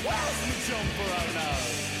jumper? Where's me jumper? Oh no.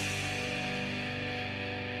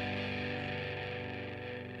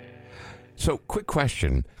 So, quick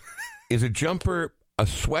question. Is a jumper a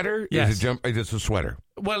sweater? Yes. Is it a sweater?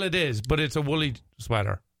 Well, it is, but it's a woolly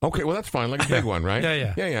sweater. Okay, well, that's fine. Like a big one, right?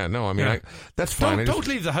 Yeah. No, I mean, that's fine. Don't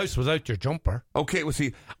leave the house without your jumper. Okay, well,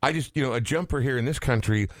 see, I just, a jumper here in this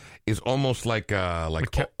country is almost like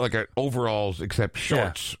an overalls except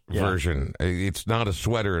shorts version. It's not a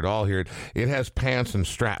sweater at all here. It has pants and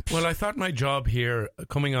straps. Well, I thought my job here,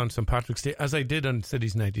 coming on St. Patrick's Day, as I did on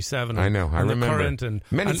Cities 97. I know, I remember. The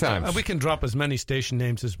Current many times. And we can drop as many station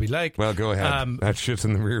names as we like. Well, go ahead. That shit's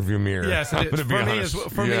in the rearview mirror. Yes, it is.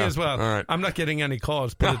 For me as well. All right. I'm not getting any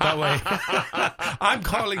calls, put it that way. I'm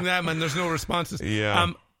calling them and there's no responses.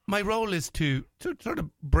 Yeah. My role is to sort of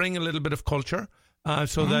bring a little bit of culture.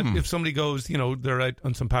 So that if somebody goes, they're out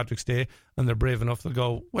on St. Patrick's Day and they're brave enough to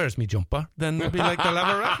go, "Where's me jumper?" Then they'll be like, they'll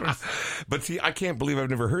have a reference. But see, I can't believe I've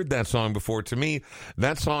never heard that song before. To me,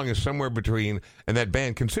 that song is somewhere between, and that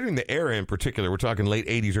band, considering the era in particular, we're talking late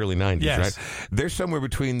 80s, early 90s, right? They're somewhere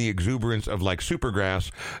between the exuberance of like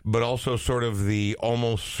Supergrass, but also sort of the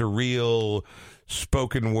almost surreal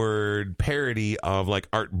spoken word parody of like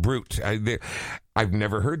Art Brut. I've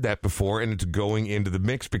never heard that before, and it's going into the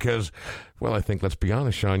mix because, well, I think, let's be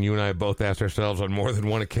honest, Sean, you and I have both asked ourselves on more than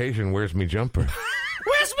one occasion, where's me jumper?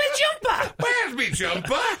 Where's me jumper? Where's me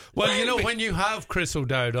jumper? Well, when you have Chris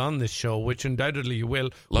O'Dowd on this show, which undoubtedly you will,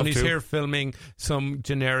 when he's here filming some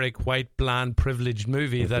generic white, bland, privileged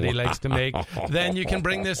movie that he likes to make, then you can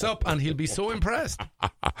bring this up and he'll be so impressed.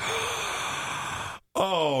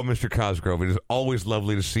 Oh, Mr. Cosgrove, it is always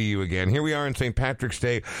lovely to see you again. Here we are on St. Patrick's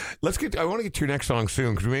Day. I want to get to your next song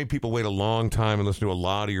soon because we made people wait a long time and listen to a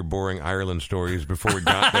lot of your boring Ireland stories before we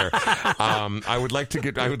got there. I would like to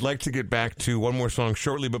get back to one more song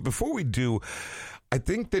shortly, but before we do, I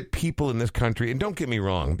think that people in this country, and don't get me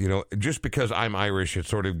wrong, just because I'm Irish, it's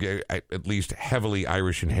sort of at least heavily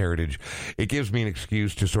Irish in heritage. It gives me an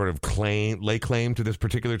excuse to sort of lay claim to this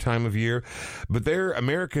particular time of year. But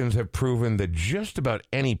Americans have proven that just about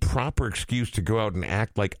any proper excuse to go out and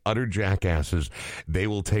act like utter jackasses, they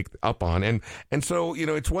will take up on. And so,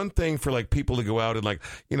 it's one thing for like people to go out and like,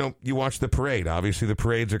 you watch the parade. Obviously, the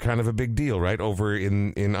parades are kind of a big deal, right? Over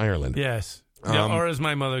in Ireland. Yes. Or as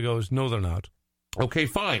my mother goes, no, they're not. Okay,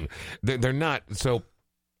 fine. They're not. So,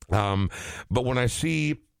 but when I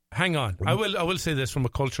see... Hang on. I will say this from a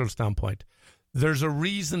cultural standpoint. There's a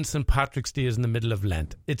reason St. Patrick's Day is in the middle of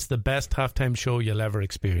Lent. It's the best halftime show you'll ever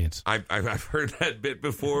experience. I've heard that bit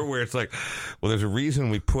before where it's like, well, there's a reason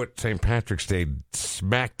we put St. Patrick's Day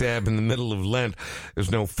smack dab in the middle of Lent.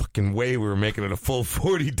 There's no fucking way we were making it a full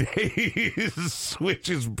 40 days, which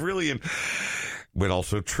is brilliant. But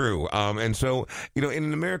also true. And so,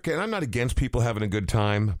 in America, and I'm not against people having a good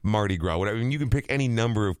time, Mardi Gras, whatever. I mean, you can pick any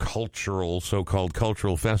number of so-called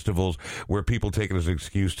cultural festivals where people take it as an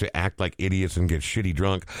excuse to act like idiots and get shitty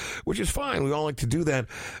drunk, which is fine. We all like to do that.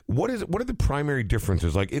 What are the primary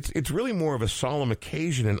differences? Like, it's really more of a solemn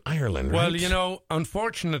occasion in Ireland, right? Well,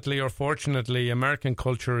 unfortunately or fortunately, American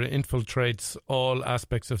culture infiltrates all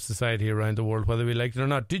aspects of society around the world, whether we like it or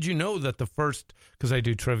not. Did you know that because I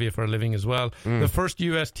do trivia for a living as well, the first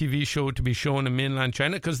U.S. TV show to be shown in mainland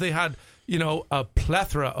China, because they had, a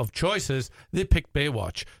plethora of choices, they picked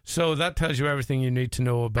Baywatch. So that tells you everything you need to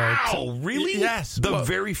know about... Oh, really? Yes. The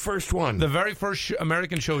very first one. The very first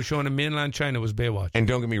American show shown in mainland China was Baywatch. And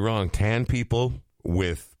don't get me wrong, tan people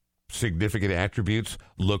with significant attributes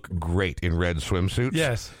look great in red swimsuits.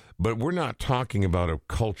 Yes. But we're not talking about a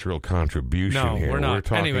cultural contribution here. No, we're not. We're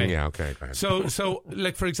talking, anyway, okay. Go ahead. So,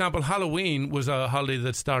 like, for example, Halloween was a holiday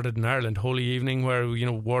that started in Ireland, Holy Evening, where,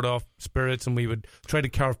 ward off spirits and we would try to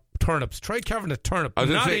carve turnips. Try carving a turnip.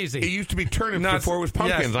 Not easy. It used to be turnips before it was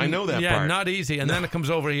pumpkins. Yes, I know that part. Yeah, not easy. And then it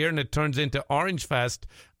comes over here and it turns into Orange Fest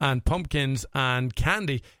and pumpkins and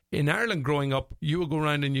candy. In Ireland growing up, you would go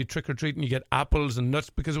around and you trick-or-treat and you get apples and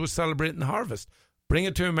nuts because it was celebrating the harvest. Bring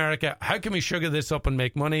it to America. How can we sugar this up and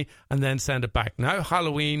make money and then send it back? Now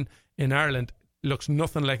Halloween in Ireland looks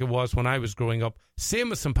nothing like it was when I was growing up. Same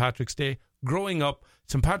as St. Patrick's Day. Growing up,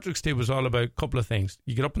 St. Patrick's Day was all about a couple of things.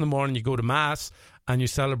 You get up in the morning, you go to Mass, and you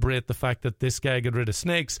celebrate the fact that this guy got rid of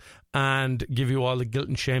snakes and give you all the guilt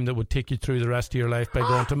and shame that would take you through the rest of your life by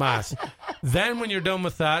going to Mass. Then when you're done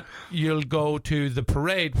with that, you'll go to the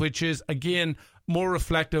parade, which is, again, more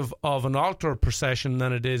reflective of an altar procession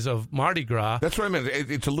than it is of Mardi Gras. That's what I meant.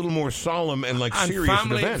 It's a little more solemn and serious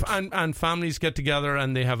event. And families get together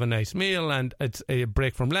and they have a nice meal, and it's a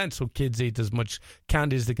break from Lent, so kids eat as much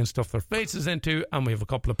candy as they can stuff their faces into, and we have a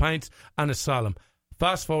couple of pints, and it's solemn.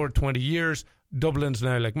 Fast forward 20 years, Dublin's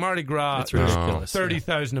now like Mardi Gras. It's ridiculous.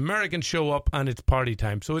 30,000 Americans show up and it's party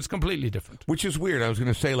time. So it's completely different. Which is weird. I was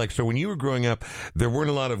going to say, so when you were growing up, there weren't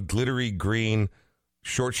a lot of glittery green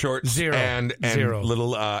Short shorts Zero. and Zero.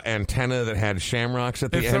 little antenna that had shamrocks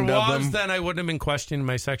at the If end there of was, them. then I wouldn't have been questioning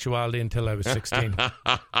my sexuality until I was 16,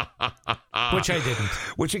 which I didn't.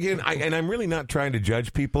 Which again, and I'm really not trying to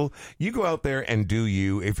judge people. You go out there and do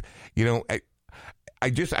you. If you know,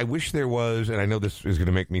 I wish there was, and I know this is going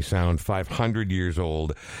to make me sound 500 years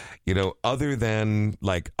old, you know, other than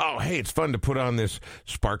like, oh, hey, it's fun to put on this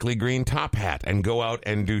sparkly green top hat and go out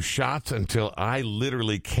and do shots until I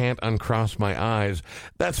literally can't uncross my eyes.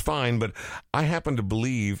 That's fine, but I happen to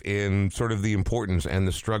believe in sort of the importance and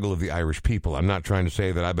the struggle of the Irish people. I'm not trying to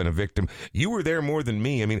say that I've been a victim. You were there more than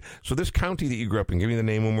me. I mean, so this county that you grew up in, give me the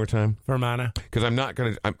name one more time. Fermanagh. Because I'm not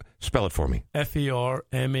going to, spell it for me.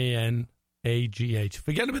 Fermanagh.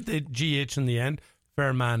 Forget about the GH in the end.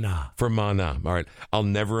 Fermanagh. Fermanagh. All right. I'll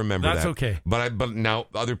never remember that. That's okay. But now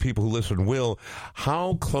other people who listen will.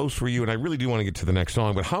 How close were you, and I really do want to get to the next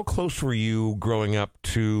song, but how close were you growing up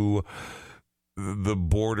to the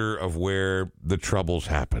border of where the Troubles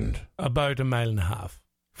happened? About a mile and a half.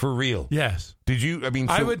 For real? Yes. Did you, I mean...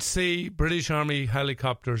 I would see British Army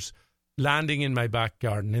helicopters landing in my back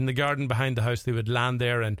garden. In the garden behind the house, they would land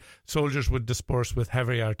there and soldiers would disperse with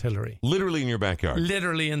heavy artillery. Literally in your backyard?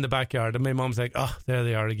 Literally in the backyard. And my mom's like, oh, there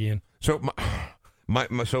they are again. So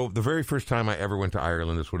so the very first time I ever went to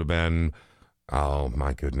Ireland, this would have been, oh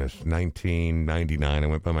my goodness, 1999. I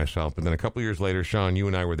went by myself. But then a couple years later, Sean, you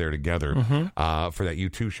and I were there together for that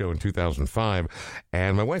U2 show in 2005.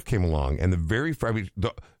 And my wife came along. And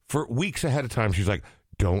for weeks ahead of time, she's like,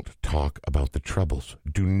 don't talk about the Troubles.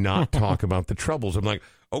 Do not talk about the Troubles. I'm like,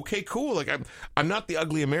 okay, cool. Like I'm not the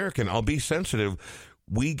ugly American. I'll be sensitive.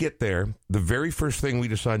 We get there. The very first thing we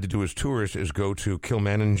decide to do as tourists is go to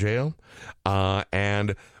Kilmainham Jail.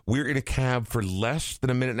 And we're in a cab for less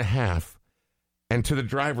than a minute and a half. And to the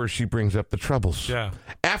driver, she brings up the Troubles. Yeah.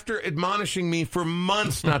 After admonishing me for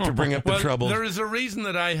months not to bring up the Troubles. There is a reason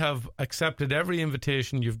that I have accepted every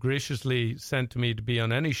invitation you've graciously sent to me to be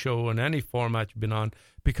on any show in any format you've been on,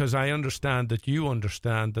 because I understand that you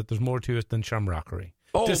understand that there's more to it than shamrockery.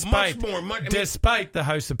 Oh, despite, much more. Despite the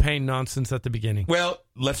House of Pain nonsense at the beginning. Well,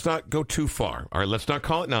 let's not go too far. All right, let's not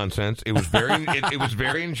call it nonsense. It was very, it was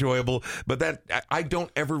very enjoyable. But that I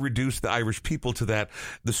don't ever reduce the Irish people to that.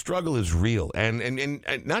 The struggle is real, and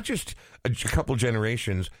not just a couple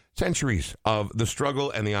generations, centuries of the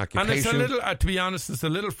struggle and the occupation. And it's a little, to be honest, it's a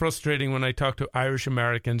little frustrating when I talk to Irish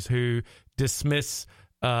Americans who dismiss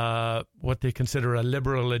what they consider a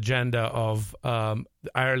liberal agenda of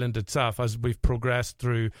Ireland itself as we've progressed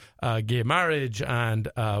through gay marriage and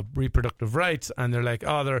reproductive rights, and they're like,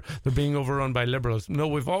 oh, they're being overrun by liberals. No,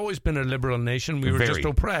 we've always been a liberal nation. We were just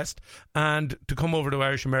oppressed, and to come over to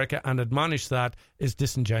Irish America and admonish that is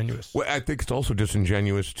disingenuous. Well, I think it's also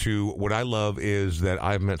disingenuous to what I love is that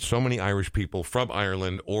I've met so many Irish people from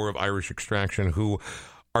Ireland or of Irish extraction who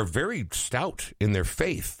are very stout in their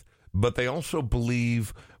faith, but they also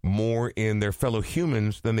believe more in their fellow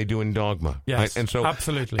humans than they do in dogma. Yes, right? And so,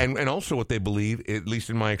 absolutely. And also what they believe, at least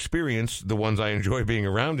in my experience, the ones I enjoy being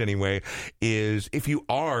around anyway, is if you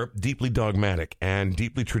are deeply dogmatic and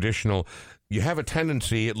deeply traditional, you have a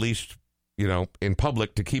tendency, at least, you know, in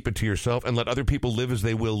public, to keep it to yourself and let other people live as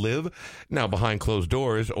they will live. Now, behind closed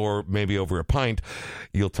doors or maybe over a pint,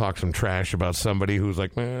 you'll talk some trash about somebody who's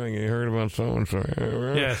like, man, you heard about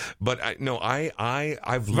so-and-so. Yes. But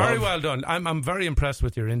I've loved... Very well done. I'm very impressed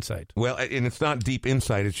with your insight. Well, and it's not deep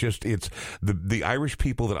insight. It's just, it's the Irish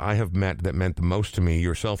people that I have met that meant the most to me,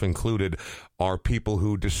 yourself included, are people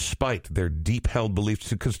who, despite their deep-held beliefs,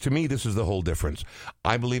 because to me, this is the whole difference.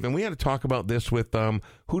 I believe, and we had to talk about this with,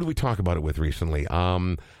 who did we talk about it with recently?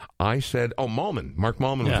 I said, Mark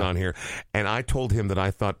Malman was on here, and I told him that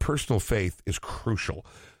I thought personal faith is crucial.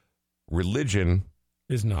 Religion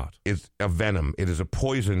is not. It's a venom. It is a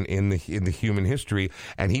poison in the human history.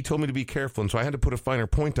 And he told me to be careful. And so I had to put a finer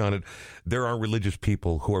point on it. There are religious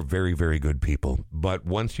people who are very, very good people. But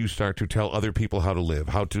once you start to tell other people how to live,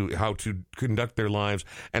 how to conduct their lives,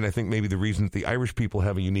 and I think maybe the reason that the Irish people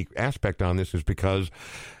have a unique aspect on this is because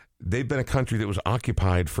they've been a country that was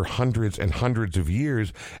occupied for hundreds and hundreds of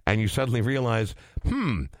years, and you suddenly realize,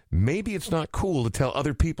 maybe it's not cool to tell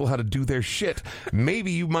other people how to do their shit.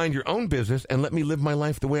 Maybe you mind your own business and let me live my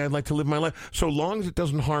life the way I'd like to live my life. So long as it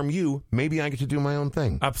doesn't harm you, maybe I get to do my own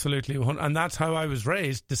thing. Absolutely. And that's how I was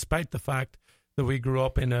raised, despite the fact that we grew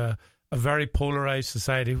up in a very polarized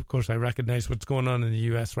society. Of course, I recognize what's going on in the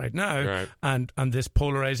US right now, right, and this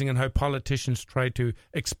polarizing and how politicians try to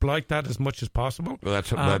exploit that as much as possible. Well,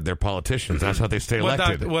 that's they're politicians. That's how they stay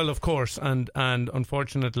elected. Well, of course, and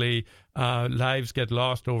unfortunately, lives get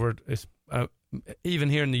lost over it, even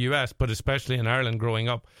here in the US, but especially in Ireland growing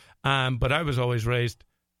up. But I was always raised,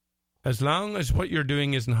 as long as what you're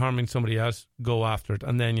doing isn't harming somebody else, go after it.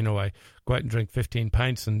 And then, I go out and drink 15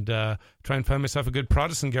 pints and try and find myself a good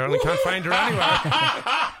Protestant girl and can't find her anywhere.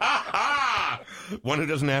 One who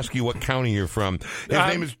doesn't ask you what county you're from. His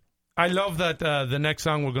name is... I love that the next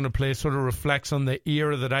song we're going to play sort of reflects on the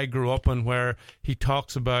era that I grew up in, where he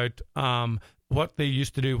talks about what they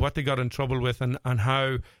used to do, what they got in trouble with, and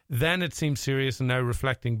how then it seemed serious, and now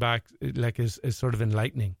reflecting back like is sort of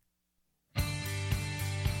enlightening.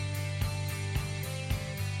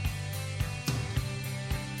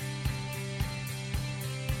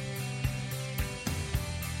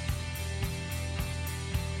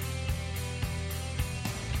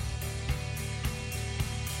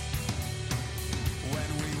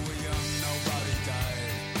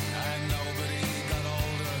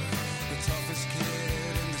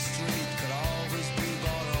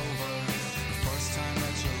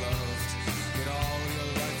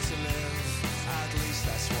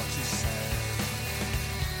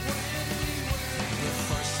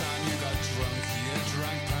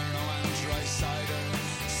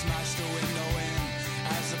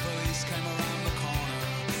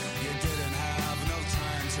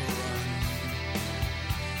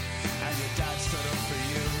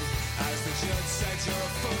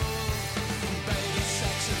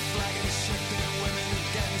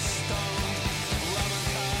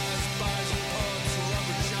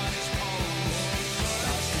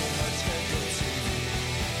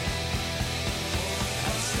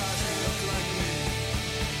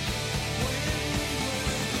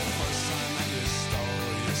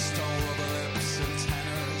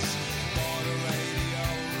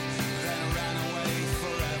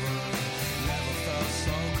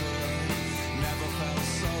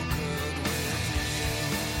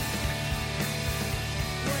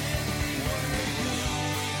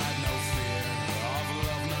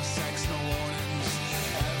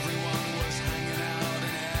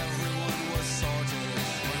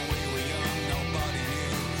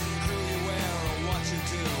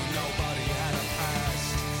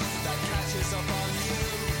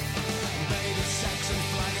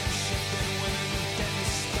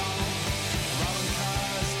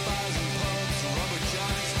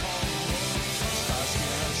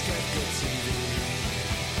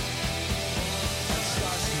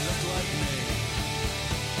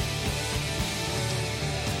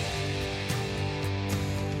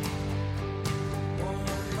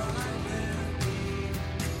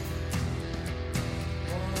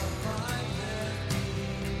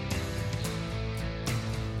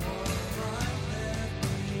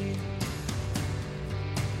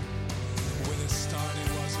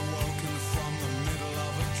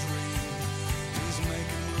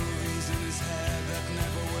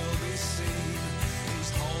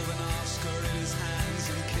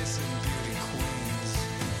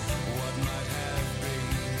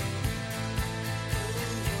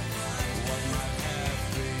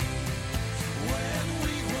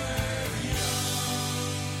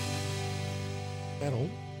 Hello.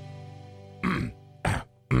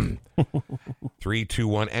 3, 2,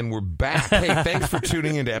 1, and we're back. Hey, thanks for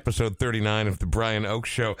tuning into episode 39 of the Brian Oak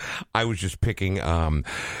Show. I was just picking John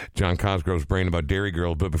Cosgrove's brain about Dairy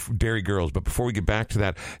Girls, but before we get back to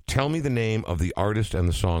that, tell me the name of the artist and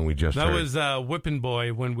the song we just heard. That was Whipping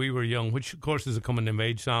Boy, When We Were Young, which, of course, is a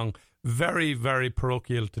coming-of-age song. Very, very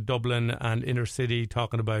parochial to Dublin and inner city,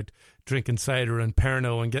 talking about drinking cider and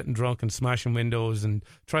Pernod and getting drunk and smashing windows and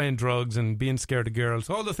trying drugs and being scared of girls.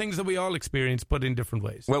 All the things that we all experience, but in different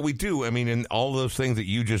ways. Well, we do. I mean, in all those things that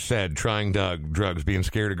you just said, trying drugs, being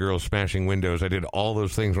scared of girls, smashing windows, I did all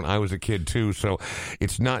those things when I was a kid, too. So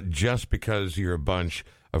it's not just because you're a bunch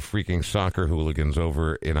of freaking soccer hooligans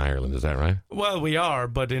over in Ireland. Is that right? Well, we are,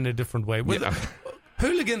 but in a different way.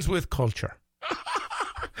 Hooligans with culture.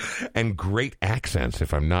 And great accents,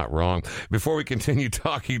 if I'm not wrong. Before we continue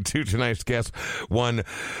talking to tonight's guest, one,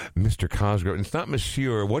 Mr. Cosgrove. It's not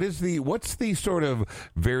Monsieur. What's the sort of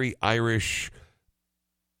very Irish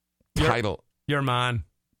title? Your man.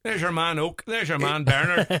 There's your man Oak. There's your man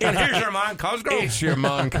Bernard. And here's your man Cosgrove. It's your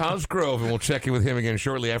man Cosgrove. And we'll check in with him again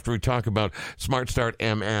shortly after we talk about Smart Start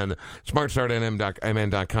MN.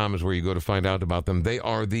 SmartStartMN.com is where you go to find out about them. They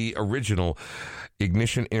are the original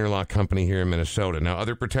ignition interlock company here in Minnesota. Now,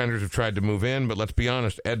 other pretenders have tried to move in, but let's be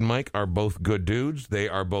honest, Ed and Mike are both good dudes. They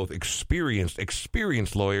are both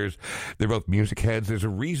experienced lawyers. They're both music heads. There's a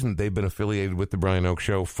reason they've been affiliated with the Brian Oak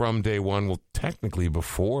Show from day one. Well, technically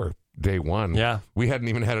before day one. Yeah. We hadn't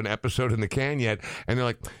even had an episode in the can yet. And they're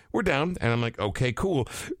like, we're down. And I'm like, okay, cool.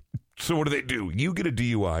 So what do? You get a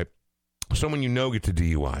DUI. someone you know gets a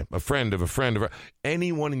DUI, a friend of a friend of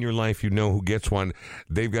anyone in your life you know who gets one,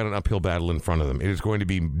 they've got an uphill battle in front of them. It is going to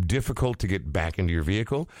be difficult to get back into your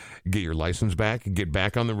vehicle, get your license back, get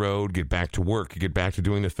back on the road, get back to work, get back to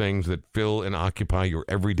doing the things that fill and occupy your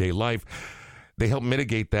everyday life. They help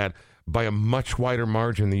mitigate that by a much wider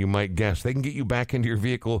margin than you might guess. They can get you back into your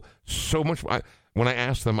vehicle so much. When I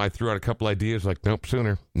asked them, I threw out a couple ideas like, nope,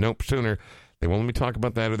 sooner. They won't let me talk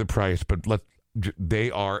about that or the price, but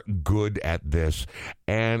they are good at this,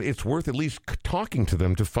 and it's worth at least talking to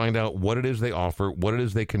them to find out what it is they offer, what it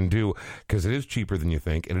is they can do, because it is cheaper than you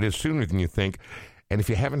think, and it is sooner than you think. And if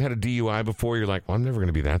you haven't had a DUI before, you're like, well, I'm never going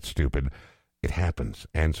to be that stupid. It happens.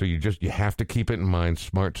 And so you have to keep it in mind,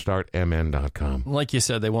 smartstartmn.com. Like you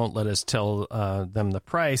said, they won't let us tell them the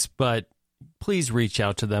price, but please reach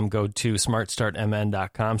out to them. Go to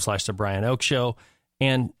smartstartmn.com/The Brian Oak Show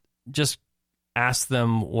and just ask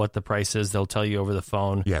them what the price is. They'll tell you over the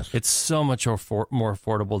phone. Yes. It's so much more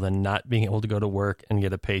affordable than not being able to go to work and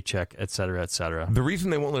get a paycheck, et cetera, et cetera. The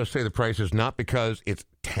reason they won't let us say the price is not because it's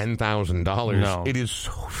 $10,000. No. It is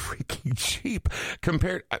so freaking cheap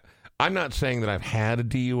compared. I'm not saying that I've had a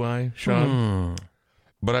DUI, Sean,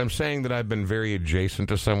 but I'm saying that I've been very adjacent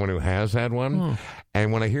to someone who has had one.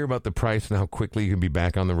 And when I hear about the price and how quickly you can be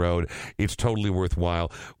back on the road, it's totally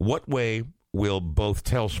worthwhile. What way will both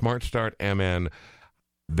tell Smart Start MN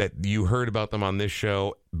that you heard about them on this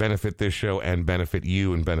show, benefit this show, and benefit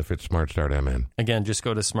you and benefit Smart Start MN? Again, just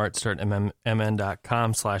go to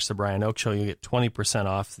smartstartmn.com/The Brian Oak Show. You get 20%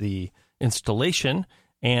 off the installation.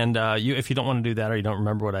 And if you don't want to do that or you don't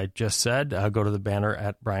remember what I just said, go to the banner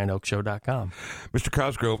at brianoakshow.com. Mr.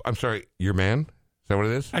 Cosgrove, I'm sorry, your man? Is that what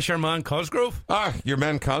it is? Asher Man Cosgrove? Your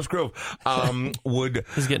man Cosgrove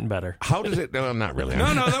He's getting better. How does it? No, not really.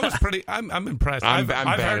 No, that was pretty. I'm impressed. I'm I've bad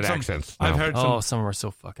heard at some accents. I've No. heard some. Some of them are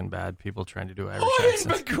so fucking bad. People trying to do Irish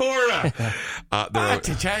accents. Bacora.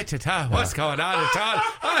 What's going on at all?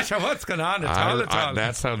 Asher, what's going on at all?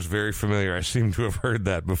 That sounds very familiar. I seem to have heard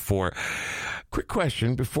that before. Quick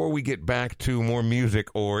question before we get back to more music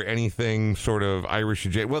or anything sort of Irish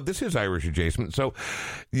adjacent. Well, this is Irish adjacent. So,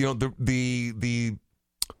 the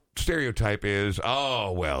stereotype is,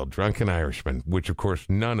 drunken Irishman, which of course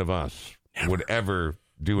none of us would ever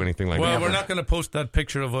do anything like that. Well, we're not going to post that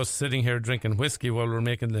picture of us sitting here drinking whiskey while we're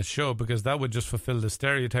making this show because that would just fulfill the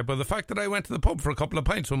stereotype. But the fact that I went to the pub for a couple of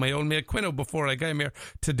pints with my old mate Quino before I came here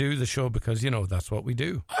to do the show because, that's what we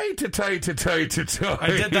do. I did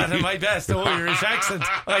that in my best Irish accent.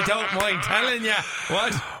 I don't mind telling you.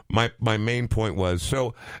 What? My main point was,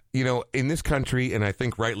 so, in this country, and I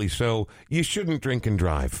think rightly so, you shouldn't drink and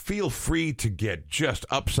drive. Feel free to get just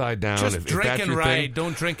upside down. Just if drink that's and your ride. thing.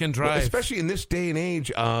 Don't drink and drive. Well, especially in this day and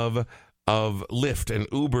age of Lyft and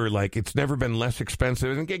Uber, like it's never been less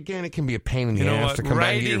expensive. And again, it can be a pain in the ass to come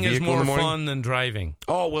back to your Riding is vehicle in more the morning. fun than driving.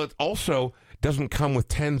 Oh, well, it also doesn't come with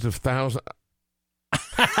tens of thousands.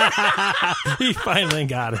 He finally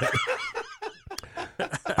got it.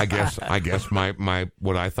 I guess my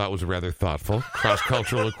what I thought was a rather thoughtful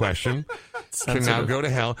cross-cultural question can now go to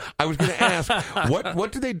hell. I was going to ask,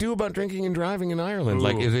 what do they do about drinking and driving in Ireland? Ooh.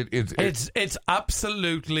 Like, It's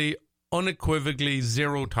absolutely unequivocally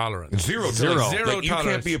zero tolerance. Zero Like, tolerance. you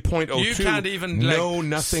Can't be a .02. You can't even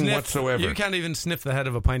nothing sniff, whatsoever. You can't even sniff the head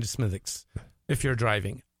of a pint of Smithwick's if you're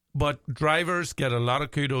driving. But drivers get a lot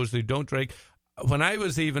of kudos. They don't drink. When I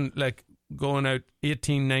was even going out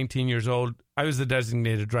 18, 19 years old, I was the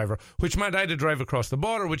designated driver, which meant I had to drive across the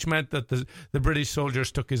border, which meant that the British soldier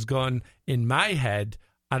stuck his gun in my head.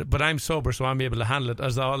 But I'm sober, so I'm able to handle it,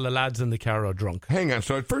 as all the lads in the car are drunk. Hang on.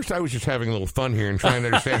 So at first I was just having a little fun here and trying to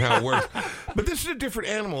understand how it works. But this is a different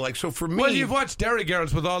animal. So for me... Well, you've watched Derry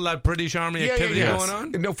Girls with all that British Army activity going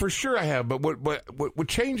on? No, for sure I have. But what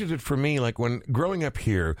changes it for me, like when growing up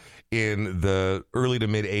here in the early to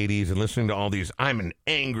mid-'80s and listening to all these, I'm an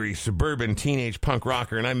angry suburban teenage punk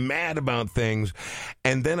rocker and I'm mad about things.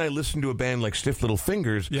 And then I listen to a band like Stiff Little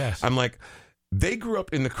Fingers. Yes. I'm like... They grew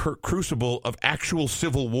up in the crucible of actual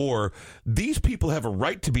civil war. These people have a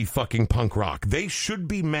right to be fucking punk rock. They should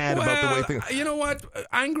be mad about the way things... You know what?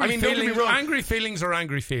 Angry feelings are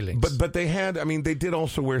angry feelings. But they had... they did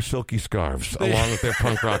also wear silky scarves along with their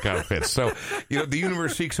punk rock outfits. So, the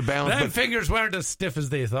universe seeks a balance. Them fingers weren't as stiff as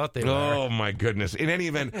they thought they were. Oh, my goodness. In any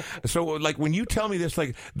event, so, when you tell me this,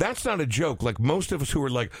 that's not a joke. Most of us who are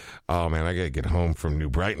like, oh, man, I got to get home from New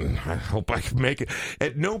Brighton. I hope I can make it.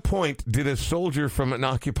 At no point did a soldier from an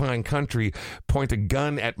occupying country point a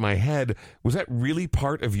gun at my head. Was that really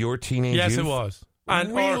part of your teenage Yes, youth? it was.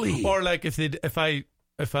 And really? Or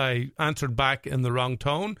if I answered back in the wrong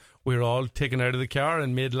tone, we were all taken out of the car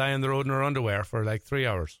and made lie on the road in our underwear for 3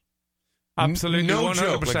 hours. Absolutely, No 100%.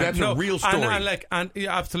 joke. Like, that's a real story.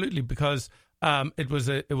 Yeah, absolutely, because it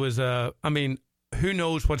was a. I mean, who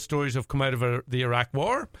knows what stories have come out of the Iraq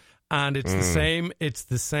War? And it's the same. It's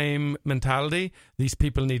the same mentality. These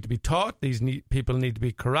people need to be taught. These people need to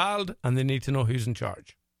be corralled, and they need to know who's in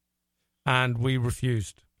charge. And we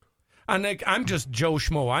refused. And like, I'm just Joe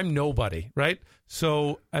Schmo. I'm nobody, right?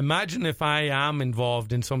 So imagine if I am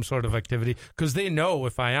involved in some sort of activity, because they know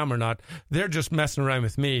if I am or not. They're just messing around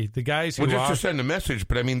with me. The guys who just to send a message,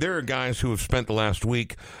 but I mean, there are guys who have spent the last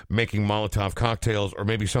week making Molotov cocktails or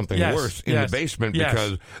maybe something worse in the basement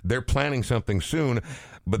because they're planning something soon.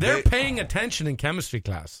 But they're paying attention in chemistry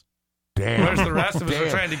class. Damn. Whereas the rest of us are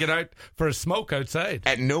trying to get out for a smoke outside.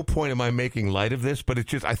 At no point am I making light of this, but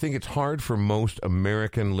it's just, I think it's hard for most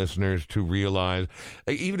American listeners to realize,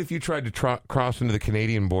 even if you tried to cross into the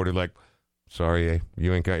Canadian border, like, sorry,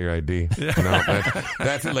 you ain't got your ID. No,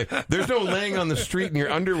 that's it. Like, there's no laying on the street in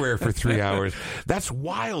your underwear for 3 hours. That's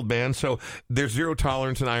wild, man. So there's zero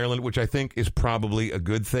tolerance in Ireland, which I think is probably a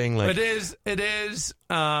good thing. Like, it is.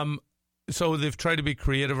 So they've tried to be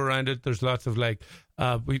creative around it. There's lots of like,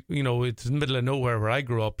 it's in the middle of nowhere where I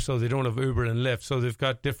grew up, so they don't have Uber and Lyft. So they've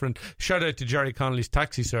got different. Shout out to Jerry Connolly's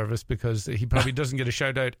taxi service, because he probably doesn't get a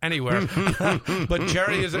shout out anywhere. But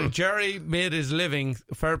Jerry made his living.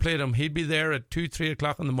 Fair play to him. He'd be there at 2-3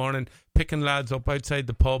 o'clock in the morning, picking lads up outside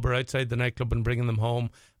the pub or outside the nightclub and bringing them home.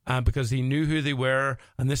 Because he knew who they were,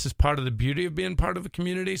 and this is part of the beauty of being part of a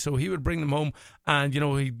community. So he would bring them home, and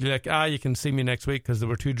he'd be like, you can see me next week, because they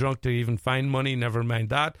were too drunk to even find money, never mind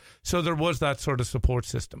that. So there was that sort of support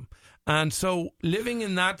system. And so living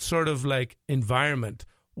in that sort of like environment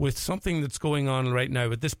with something that's going on right now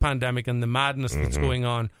with this pandemic and the madness that's going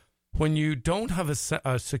on, when you don't have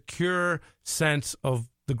a secure sense of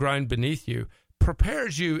the ground beneath you,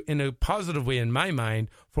 prepares you in a positive way, in my mind,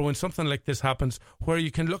 for when something like this happens, where you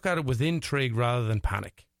can look at it with intrigue rather than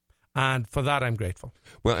panic. And for that, I'm grateful.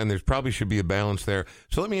 Well, and there probably should be a balance there.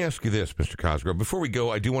 So let me ask you this, Mr. Cosgrove. Before we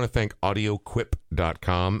go, I do want to thank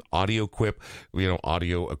AudioQuip.com. AudioQuip,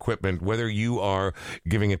 audio equipment. Whether you are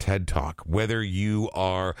giving a TED Talk, whether you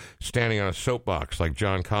are standing on a soapbox like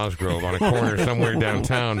John Cosgrove on a corner somewhere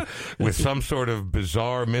downtown with some sort of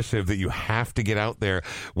bizarre missive that you have to get out there,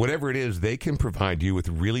 whatever it is, they can provide you with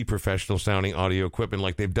really professional sounding audio equipment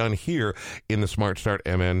like they've done here in the Smart Start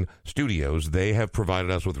MN studios. They have provided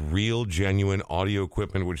us with real, genuine audio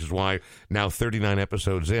equipment, which is why now 39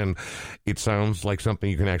 episodes in, it sounds like something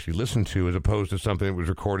you can actually listen to as opposed to something that was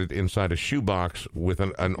recorded inside a shoebox with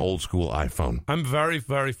an old school iPhone. I'm very,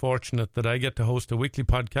 very fortunate that I get to host a weekly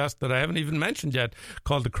podcast that I haven't even mentioned yet,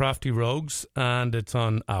 called The Crafty Rogues, and it's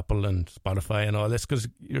on Apple and Spotify and all this, because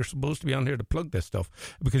you're supposed to be on here to plug this stuff,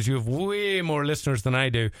 because you have way more listeners than I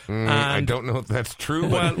do. I don't know if that's true,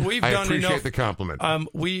 but we've I done appreciate enough. the compliment.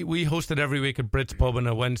 We host it every week at Brits Pub on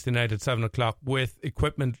a Wednesday night at 7 o'clock with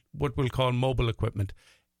equipment, what we'll call mobile equipment.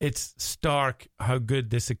 It's stark how good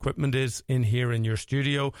this equipment is in here in your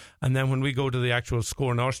studio. And then when we go to the actual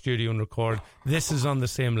score in our studio and record, this is on the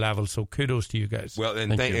same level. So kudos to you guys. Well,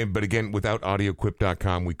 but again, without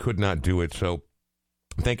AudioQuip.com, we could not do it. So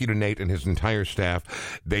thank you to Nate and his entire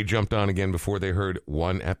staff. They jumped on again before they heard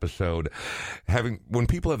one episode. When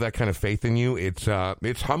people have that kind of faith in you, it's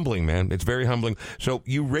humbling, man. It's very humbling. So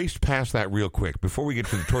you raced past that real quick. Before we get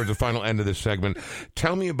towards the final end of this segment,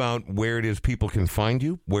 tell me about where it is people can find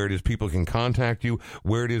you, where it is people can contact you,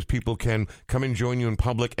 where it is people can come and join you in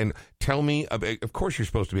public, and tell me. Of course, you're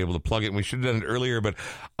supposed to be able to plug it, and we should have done it earlier. But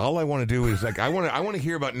all I want to do is I want to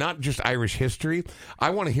hear about not just Irish history. I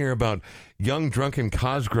want to hear about young drunken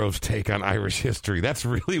Cosgrove's take on Irish history. That's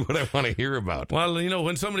really what I want to hear about. Well,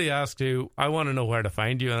 when somebody asks you, I want to know where to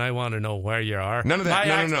find you, and I want to know where you are. None of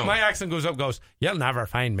that. No. My accent goes, you'll never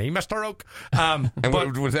find me, Mr. Oak. And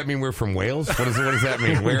what does that mean? We're from Wales? What does that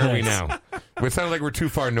mean? Where are we now? It sounds like we're too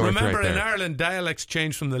far north. Remember, right there. In Ireland, dialects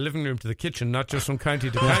change from the living room to the kitchen, not just from county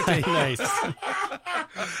to county. Nice.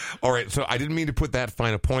 All right, so I didn't mean to put that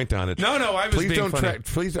fine a point on it. No, I was being funny.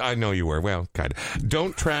 Please, I know you were. Well, kind of.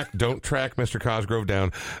 Don't track Mr. Cosgrove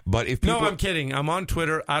down. But if people... No, I'm kidding. I'm on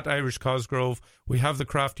Twitter at Irish Cosgrove. We have the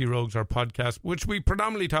Crafty Rogues, our podcast, which we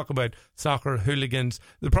predominantly talk about soccer, hooligans.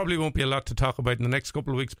 There probably won't be a lot to talk about in the next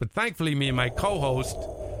couple of weeks, but thankfully me and my co-host,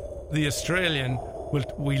 the Australian,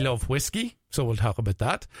 we love whiskey, so we'll talk about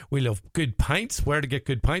that. We love good pints, where to get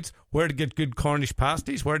good pints, where to get good Cornish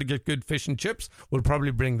pasties, where to get good fish and chips. We'll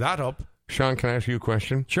probably bring that up. Sean, can I ask you a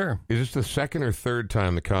question? Sure. Is this the second or third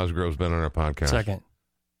time that Cosgrove's been on our podcast? Second.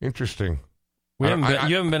 Interesting. You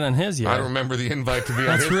haven't been on his yet. I don't remember the invite to be on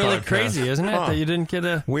That's his really podcast. crazy, isn't it? That you didn't get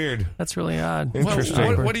a... Weird. That's really odd. Interesting.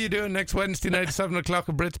 Well, what are you doing next Wednesday night at 7 o'clock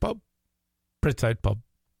at Brits Pub? Brits Out Pub.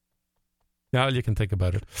 Now you can think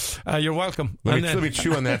about it. You're welcome. Let me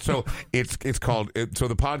chew on that. So it's called. So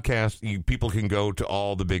the podcast, people can go to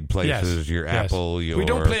all the big places. Your Apple. We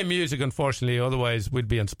don't play music, unfortunately. Otherwise, we'd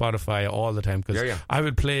be on Spotify all the time. Because I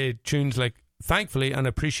would play tunes like. Thankfully, and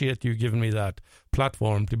appreciate you giving me that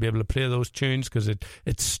platform to be able to play those tunes, because it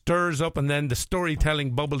stirs up, and then the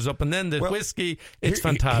storytelling bubbles up, and then the whiskey. It's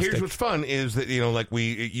fantastic. Here's what's fun is that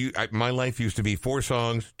like my life used to be 4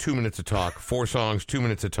 songs, 2 minutes of talk, 4 songs, 2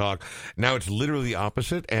 minutes of talk. Now it's literally the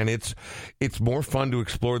opposite, and it's more fun to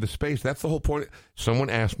explore the space. That's the whole point.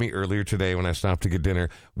 Someone asked me earlier today when I stopped to get dinner,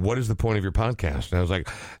 what is the point of your podcast? And I was like,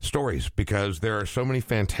 stories, because there are so many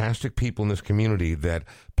fantastic people in this community that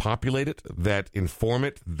populate it, that inform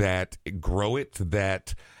it, that grow it,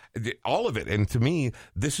 that all of it. And to me,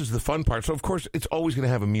 this is the fun part. So, of course, it's always going to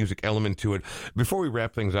have a music element to it. Before we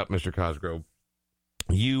wrap things up, Mr. Cosgrove,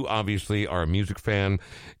 you obviously are a music fan.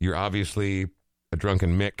 You're obviously a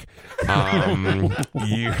drunken Mick.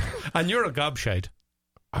 And you're a gobshite.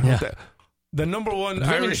 I don't know that. The number one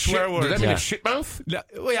Irish swear word. Does that mean a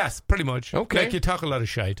shitmouth? Well, yes, pretty much. Okay. Like you talk a lot of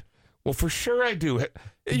shite. Well, for sure I do.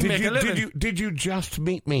 Did you just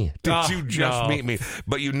meet me? Did you just meet me?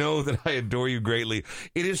 But you know that I adore you greatly.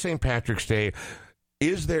 It is St. Patrick's Day.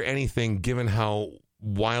 Is there anything, given how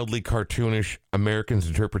wildly cartoonish Americans'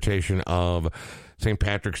 interpretation of St.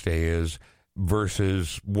 Patrick's Day is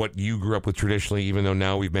versus what you grew up with traditionally, even though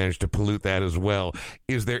now we've managed to pollute that as well,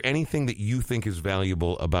 is there anything that you think is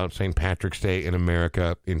valuable about St. Patrick's Day in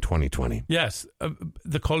America in 2020? Yes,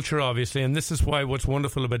 the culture, obviously, and this is why what's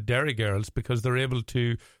wonderful about Derry Girls, because they're able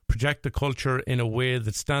to project the culture in a way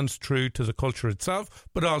that stands true to the culture itself,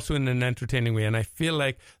 but also in an entertaining way. And I feel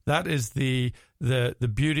like that is the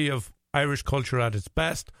beauty of Irish culture at its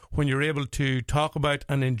best, when you're able to talk about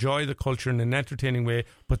and enjoy the culture in an entertaining way,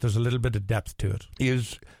 but there's a little bit of depth to it.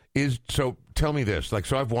 So tell me this,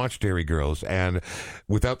 so I've watched Derry Girls, and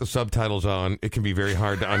without the subtitles on, it can be very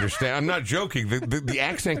hard to understand. I'm not joking. The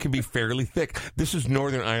accent can be fairly thick. This is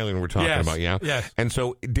Northern Ireland we're talking about, yeah? Yes. And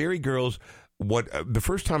so Derry Girls, the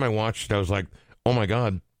first time I watched it, I was like, oh my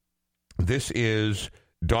God, this is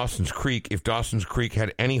Dawson's Creek, if Dawson's Creek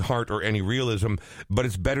had any heart or any realism, but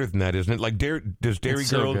it's better than that, isn't it? Like, does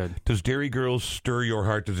Derry Girls stir your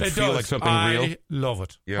heart? Does it feel like something real? I love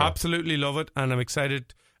it. Yeah. Absolutely love it, and I'm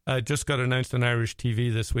excited. Just got announced on Irish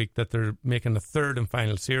TV this week that they're making a 3rd and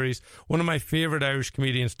final series. One of my favourite Irish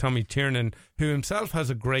comedians, Tommy Tiernan, who himself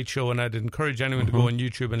has a great show, and I'd encourage anyone to go on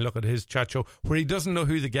YouTube and look at his chat show, where he doesn't know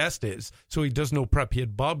who the guest is, so he does no prep. He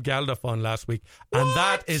had Bob Geldof on last week, and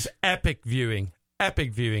that is epic viewing.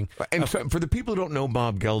 Epic viewing. And so for the people who don't know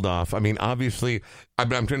Bob Geldof, I mean, obviously, I'm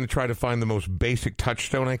going to try to find the most basic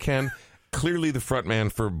touchstone I can. Clearly the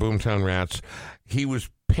frontman for Boomtown Rats. He was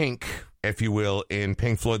Pink, if you will, in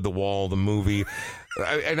Pink Floyd The Wall, the movie.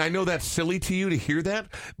 And I know that's silly to you to hear that,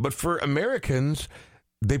 but for Americans,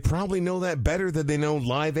 they probably know that better than they know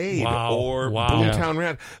Live Aid or Boomtown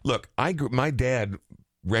Rat. Look, my dad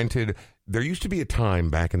rented. There used to be a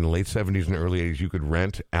time back in the late 70s and early 80s you could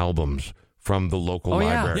rent albums from the local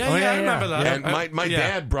library. Yeah, I remember that. And my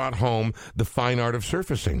dad brought home The Fine Art of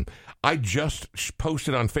Surfacing. I just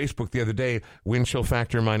posted on Facebook the other day, wind chill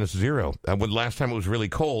factor -0. Last time it was really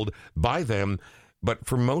cold, by them. But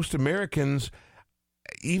for most Americans,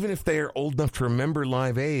 even if they are old enough to remember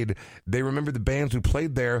Live Aid, they remember the bands who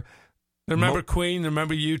played there. They remember Queen, they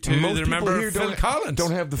remember U2, they remember Phil Collins.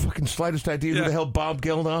 Don't have the fucking slightest idea who the hell Bob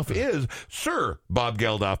Geldof is. Sir Bob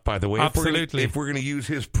Geldof, by the way. Absolutely. If we're going to use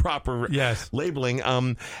his proper labeling.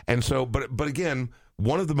 And so, but again,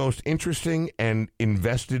 one of the most interesting and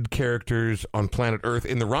invested characters on planet Earth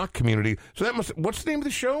in the rock community. So what's the name of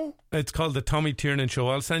the show? It's called The Tommy Tiernan Show.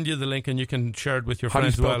 I'll send you the link and you can share it with your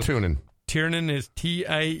friends as well. How do you spell Tiernan? Tiernan is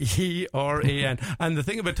Tieran. And the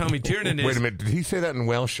thing about Tommy Tiernan is... Wait a minute, did he say that in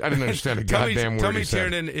Welsh? I didn't understand a goddamn word Tommy he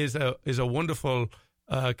said. Tiernan is a wonderful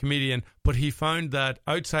comedian, but he found that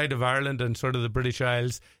outside of Ireland and sort of the British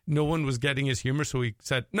Isles, no one was getting his humour, so he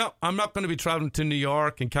said, no, I'm not going to be travelling to New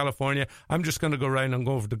York and California. I'm just going to go around and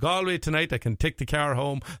go over to Galway tonight. I can take the car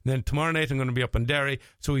home. And then tomorrow night I'm going to be up in Derry.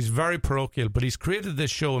 So he's very parochial, but he's created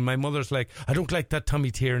this show, and my mother's like, I don't like that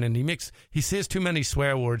Tommy Tiernan. He says too many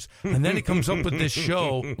swear words, and then he comes up with this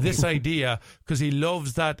show, this idea, because he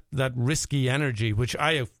loves that risky energy, which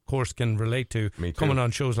I, of course, can relate to coming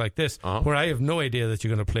on shows like this, where I have no idea that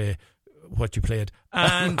you're going to play what you played.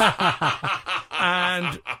 And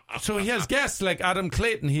so he has guests like Adam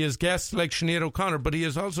Clayton, he has guests like Sinead O'Connor, but he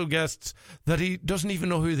has also guests that he doesn't even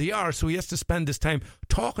know who they are, so he has to spend this time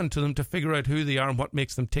talking to them to figure out who they are and what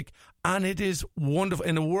makes them tick. And it is wonderful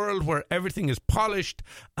in a world where everything is polished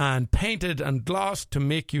and painted and glossed to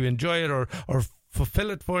make you enjoy it or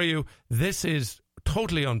fulfill it for you. This is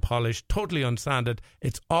totally unpolished, totally unsanded.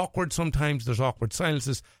 It's awkward sometimes. There's awkward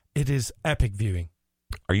silences. It is epic viewing.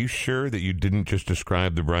 Are you sure that you didn't just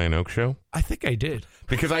describe the Brian Oak Show? I think I did.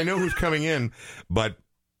 Because I know who's coming in, but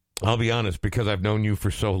I'll be honest, because I've known you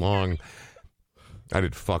for so long, I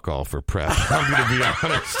did fuck all for prep. I'm going to be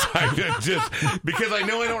honest. I just because I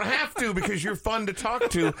know I don't have to, because you're fun to talk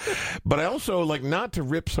to. But I also like not to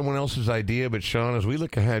rip someone else's idea. But Sean, as we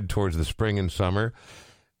look ahead towards the spring and summer,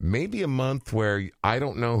 maybe a month where I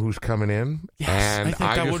don't know who's coming in. Yes, and I think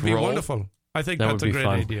that just would be roll. wonderful. I think That that's would a be great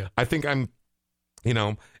fun. idea. I think I'm,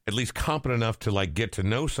 at least competent enough to like get to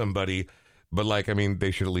know somebody. But like, I mean,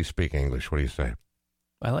 they should at least speak English. What do you say?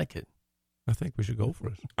 I like it. I think we should go for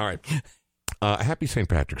it. All right. Happy St.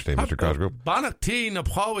 Patrick's Day, Mr. Cosgrove. Bannock T na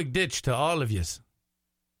Pawig Ditch to all of yous.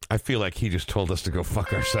 I feel like he just told us to go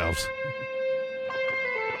fuck ourselves.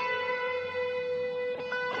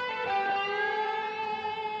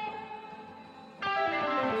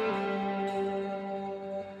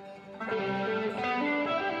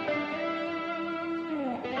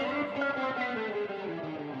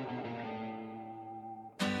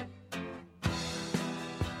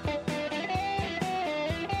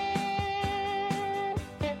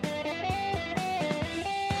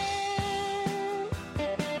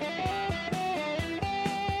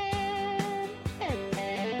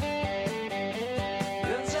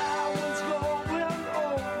 As I was going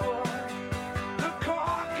over the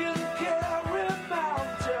Cork and Kerry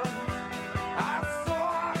Mountain, I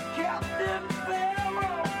saw Captain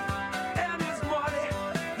Pharaoh and his money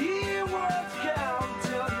he was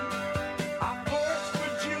counting. I first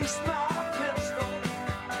produced my pistol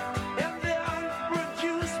and then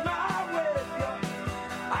produced my radio.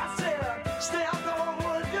 I said, stand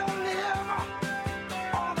over your liver,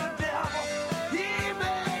 or the devil, he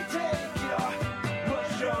may take you.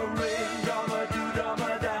 Push your ring,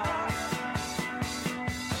 dum-a-doo-dum-a-da.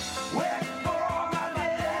 Wait for my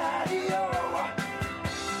daddy-o.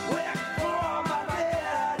 Wait for my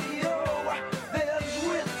daddy-o. There's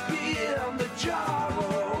whiskey in the jar-o.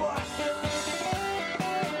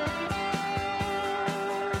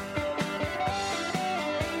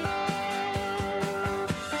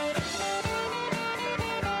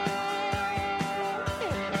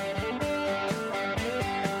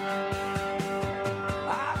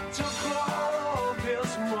 I took all of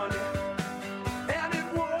his money, and it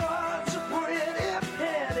was a pretty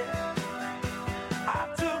penny. I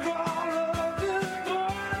took all of his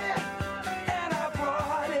money, and I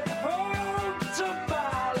brought it home to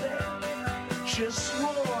Molly. She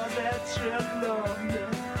swore that she loved me,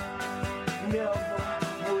 never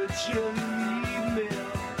would she leave me.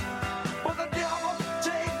 But the devil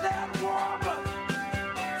take that woman,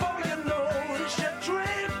 for you know she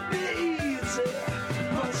treat me easy.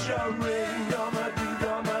 Push your ring,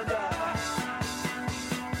 dum-a-doo-dum-a-da.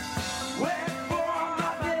 Wait for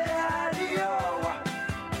my daddy-o.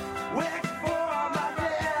 Wait for my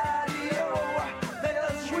daddy-o.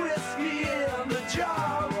 There's whiskey in the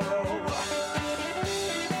jar-o.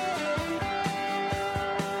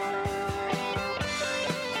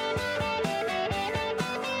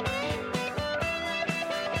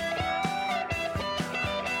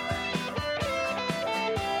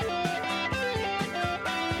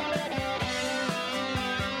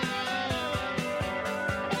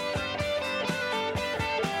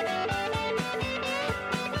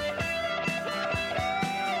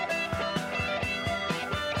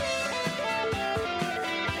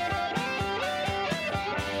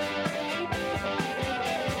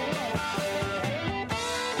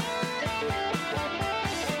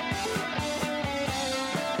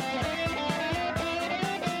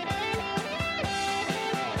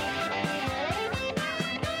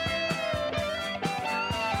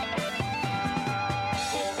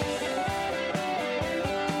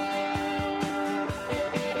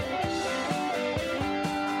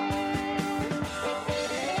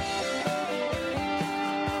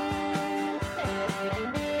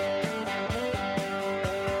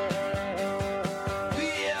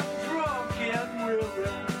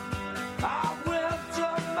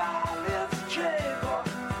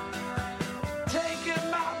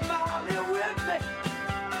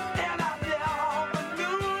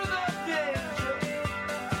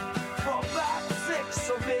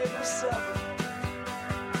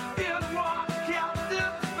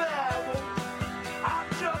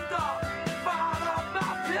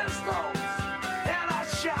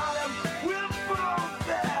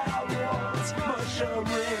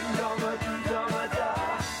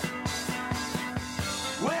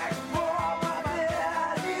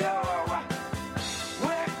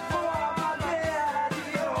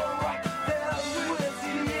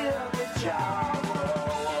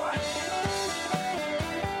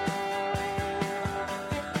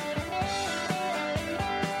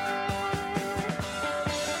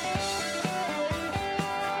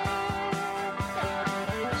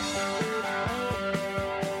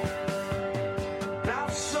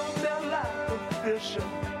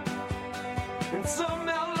 And some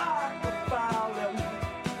men like the violin,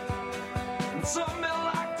 and some men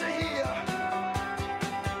like to hear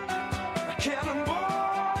a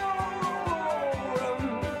cannonball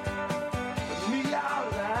rolling. But me, I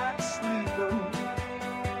like sleeping,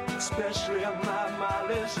 especially in my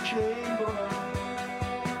mindless chamber.